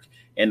things work.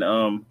 And,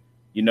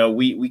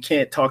 we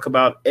can't talk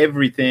about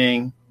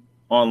everything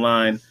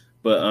online,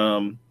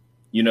 but,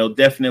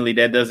 definitely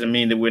that doesn't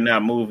mean that we're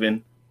not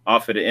moving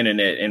off of the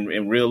internet and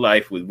in real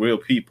life with real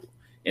people.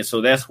 And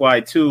so that's why,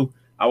 too,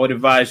 I would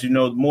advise,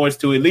 Moors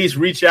to at least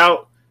reach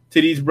out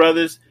to these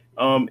brothers.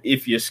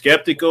 If you're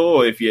skeptical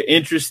or if you're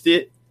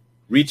interested,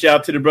 reach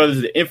out to the brothers.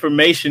 The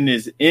information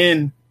is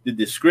in the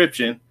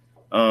description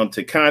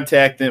to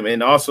contact them.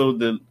 And also,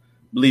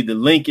 believe the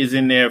link is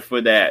in there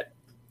for that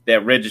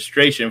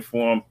registration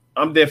form.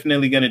 I'm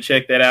definitely going to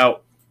check that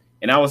out.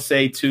 And I would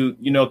say to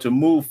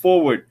move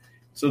forward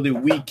so that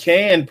we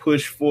can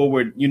push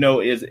forward,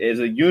 as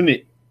a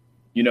unit,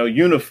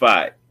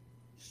 unified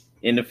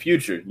in the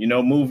future,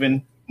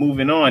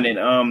 moving on.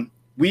 And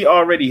we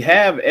already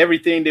have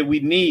everything that we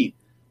need.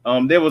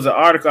 There was an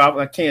article,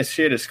 I can't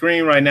share the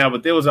screen right now,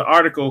 but there was an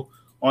article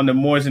on the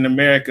Moors in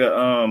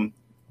America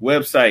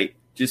website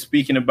just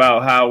speaking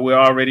about how we're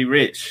already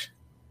rich.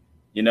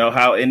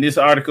 How, and this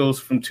article is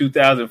from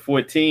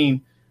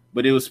 2014,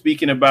 but it was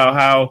speaking about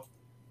how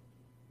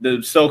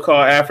the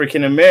so-called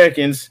African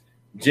Americans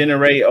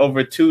generate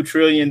over $2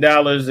 trillion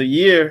a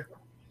year,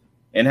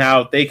 and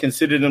how if they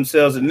consider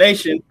themselves a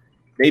nation,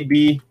 they'd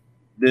be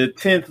the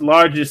 10th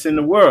largest in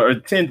the world, or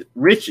 10th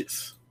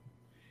richest.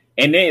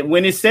 And then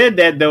when it said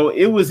that, though,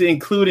 it was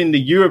including the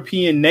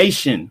European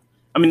nation.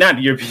 I mean, not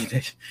the European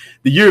nation,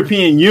 the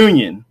European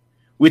Union,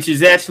 which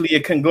is actually a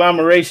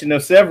conglomeration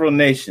of several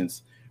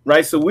nations,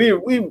 right? So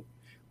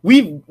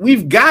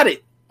we've got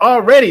it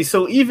already.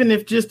 So even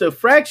if just a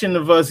fraction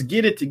of us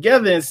get it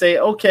together and say,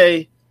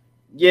 okay,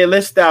 yeah,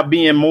 let's stop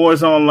being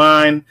Moors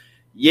online.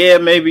 Yeah,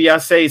 maybe I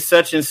say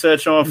such and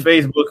such on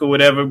Facebook or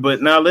whatever,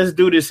 but now let's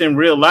do this in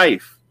real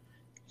life.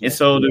 And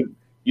so,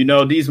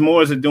 these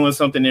Moors are doing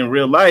something in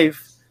real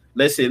life.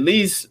 Let's at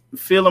least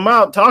feel them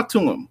out, talk to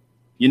them.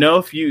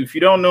 If you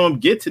don't know them,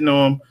 get to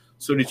know them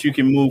so that you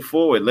can move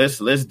forward. Let's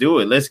do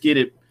it. Let's get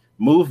it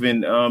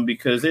moving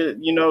because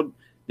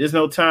there's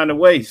no time to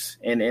waste,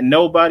 and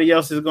nobody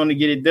else is going to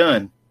get it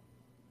done.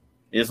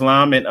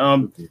 Islam.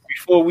 And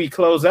before we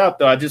close out,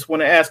 though, I just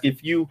want to ask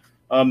if you,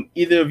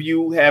 either of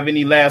you, have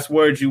any last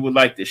words you would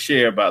like to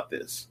share about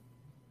this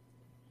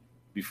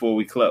before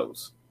we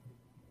close.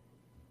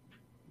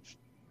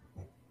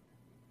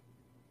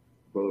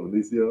 Brother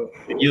Benicio.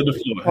 Yield the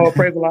floor. Oh,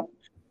 praise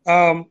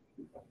Allah.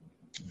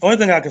 Only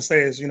thing I can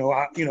say is,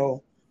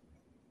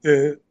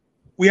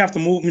 we have to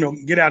move,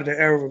 get out of the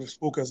era of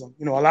spookism.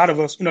 A lot of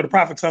us, the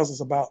prophet tells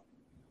us about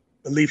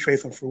belief,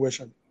 faith, and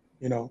fruition.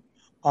 A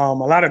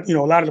lot of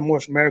the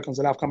Moorish Americans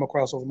that I've come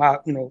across over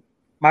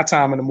my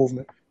time in the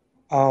movement,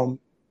 a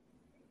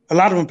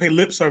lot of them pay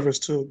lip service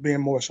to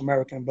being Moorish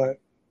American, but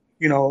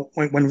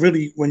when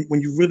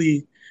you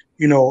really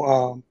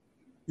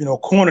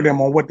corner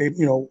them on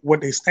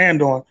what they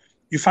stand on,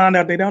 you find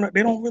out they don't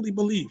really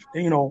believe,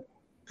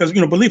 because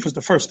belief is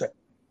the first step.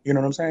 You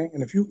know what I'm saying?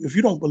 And if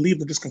you don't believe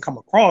that this can come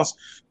across,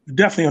 you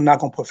definitely are not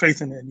going to put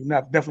faith in it.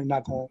 You're definitely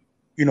not going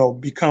to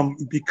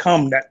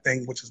become that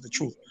thing which is the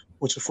truth,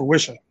 which is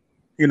fruition.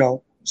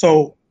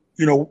 So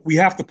we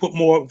have to put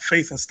more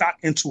faith and stock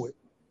into it.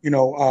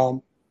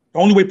 The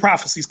only way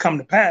prophecies come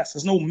to pass,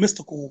 there's no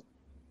mystical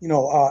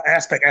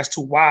aspect as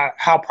to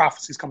how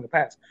prophecies come to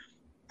pass.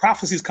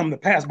 Prophecies come to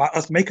pass by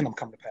us making them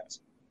come to pass.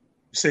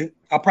 You see,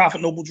 our prophet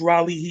Noble Drew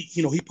Ali,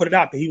 he put it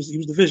out there. He was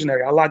the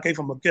visionary. Allah gave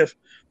him a gift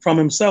from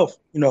himself,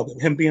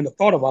 him being the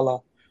thought of Allah.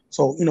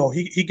 So,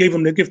 he gave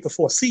him the gift to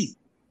foresee,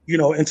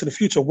 into the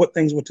future what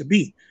things were to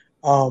be.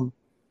 But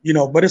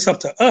it's up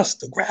to us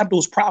to grab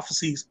those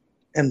prophecies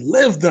and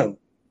live them,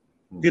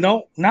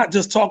 not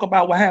just talk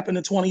about what happened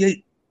in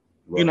 28.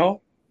 Right.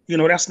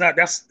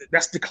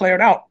 That's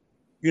declared out.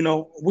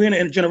 We're in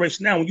a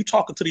generation now. When you're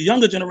talking to the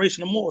younger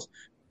generation of Moors,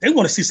 they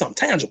want to see something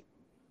tangible,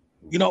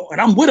 and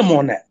I'm with them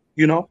on that,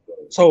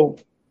 So,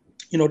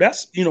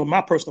 that's,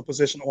 my personal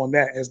position on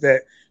that is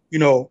that,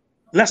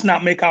 let's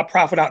not make our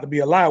prophet out to be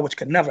a liar, which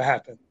could never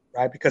happen,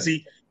 right? Because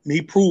he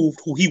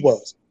proved who he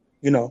was,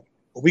 but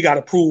we got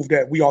to prove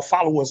that we are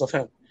followers of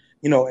him,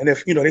 and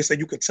if, they say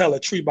you could tell a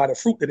tree by the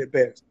fruit that it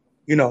bears,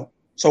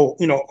 so,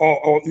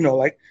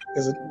 like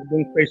there's a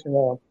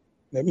demonstration,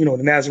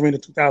 the Nazarene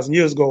 2,000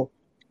 years ago,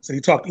 so he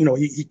talked,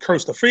 he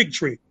cursed a fig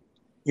tree,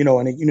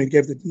 and he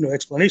gave the,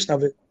 explanation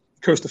of it.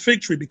 He cursed the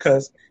fig tree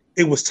because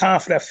it was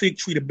time for that fig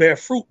tree to bear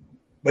fruit,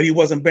 but he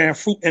wasn't bearing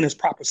fruit in his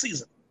proper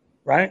season,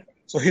 right?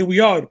 So here we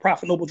are, the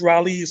Prophet Noble Drew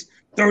Ali's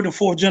third and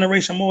fourth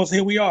generation Moors,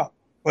 here we are.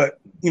 But,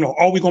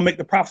 are we going to make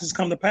the prophecies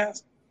come to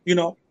pass,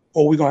 or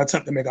are we going to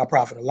attempt to make our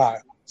prophet a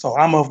liar? So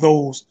I'm of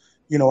those,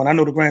 and I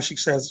know the Grand Sheikh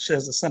shares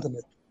the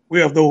sentiment.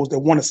 We're of those that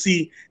want to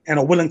see and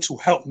are willing to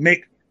help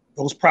make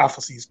those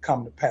prophecies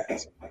come to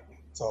pass.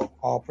 So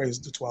all praise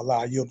to Allah.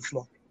 I yield the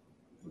floor.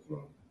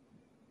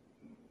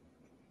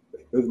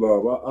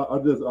 Islam.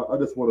 I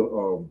just want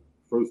to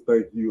first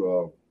thank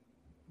you,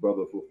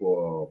 brother,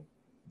 for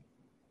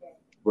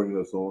bringing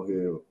us on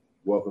here,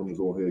 welcoming us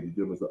on here,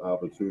 giving us the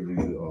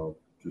opportunity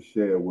to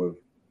share with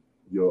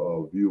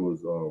your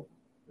viewers and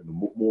the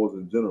Moors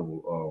in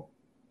general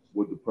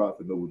what the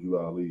Prophet Noble Drew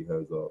Ali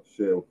has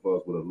shared with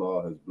us, what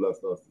Allah has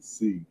blessed us to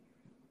see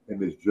in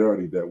this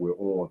journey that we're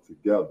on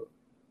together.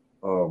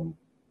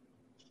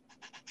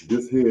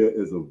 This here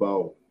is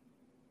about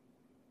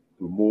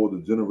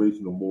the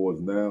generation of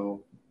Moors now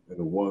and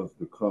the ones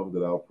to come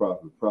that our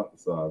prophet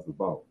prophesies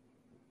about.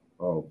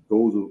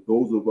 Those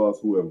of us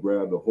who have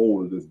grabbed a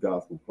hold of this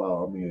gospel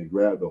plow,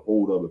 grabbed a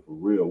hold of it for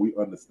real, we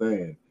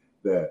understand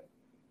that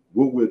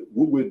what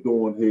we're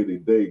doing here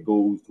today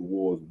goes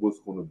towards what's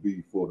going to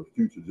be for the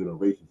future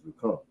generations to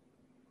come.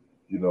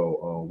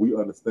 We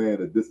understand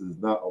that this is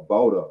not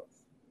about us.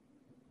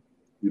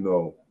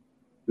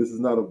 This is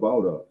not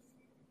about us.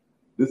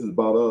 This is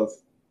about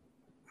us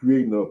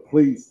creating a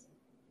place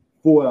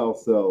for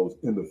ourselves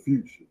in the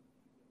future.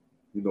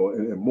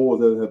 And Moors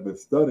that have been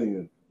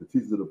studying the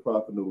teachings of the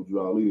Prophet Noble Drew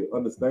Ali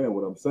understand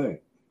what I'm saying.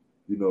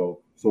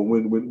 So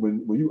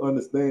when you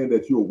understand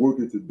that you're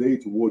working today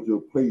towards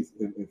your place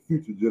in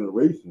future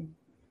generations,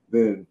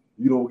 then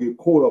you don't get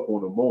caught up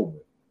on the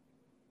moment.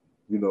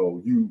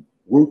 You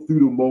work through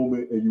the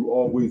moment and you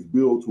always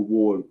build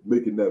toward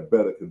making that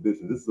better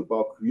condition. This is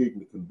about creating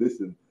the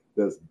condition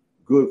that's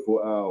good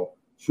for our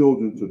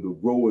children to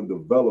grow and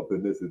develop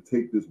in this and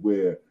take this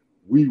where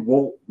we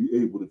won't be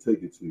able to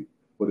take it to.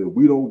 But if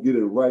we don't get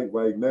it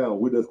right now,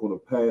 we're just going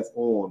to pass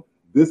on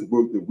this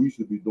work that we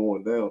should be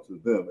doing now to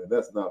them, and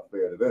that's not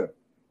fair to them.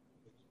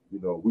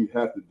 We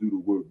have to do the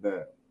work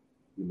now.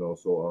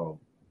 So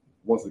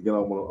once again, I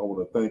want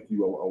to thank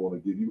you. I want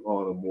to give you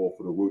honor more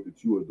for the work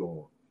that you are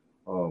doing,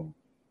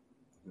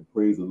 and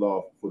praise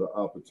Allah for the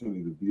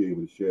opportunity to be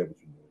able to share with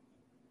you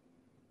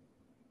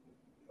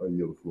more. I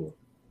yield the floor.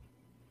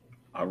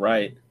 All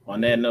right.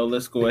 On that note,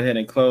 let's go ahead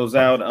and close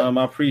out.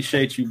 I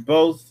appreciate you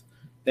both.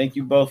 Thank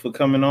you both for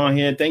coming on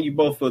here. Thank you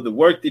both for the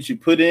work that you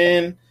put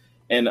in.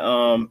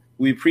 And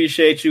we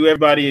appreciate you,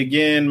 everybody.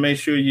 Again, make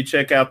sure you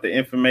check out the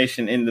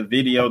information in the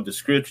video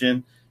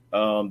description.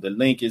 The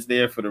link is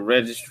there for the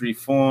registry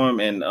form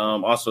and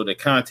also the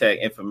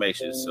contact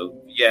information. So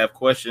if you have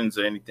questions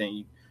or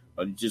anything,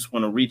 or you just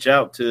want to reach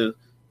out to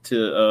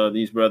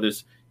these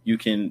brothers, you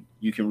can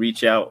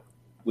reach out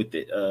with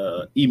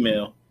the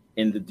email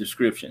in the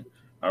description.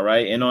 All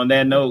right. And on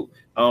that note,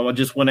 I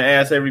just want to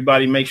ask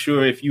everybody, make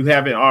sure if you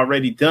haven't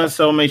already done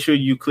so, make sure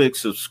you click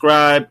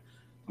subscribe,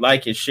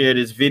 like, and share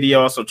this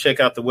video. Also, check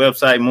out the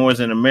website,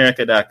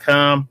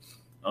 moorsinamerica.com.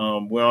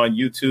 We're on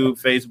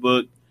YouTube,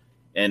 Facebook,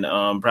 and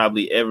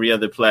probably every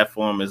other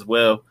platform as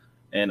well.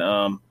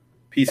 And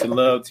peace and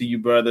love to you,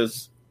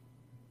 brothers.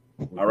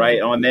 All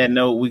right. On that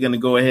note, we're going to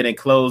go ahead and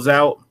close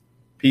out.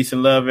 Peace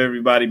and love,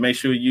 everybody. Make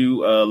sure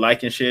you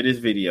like and share this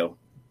video.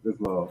 Peace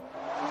and love.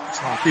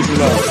 Peace and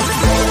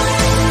love.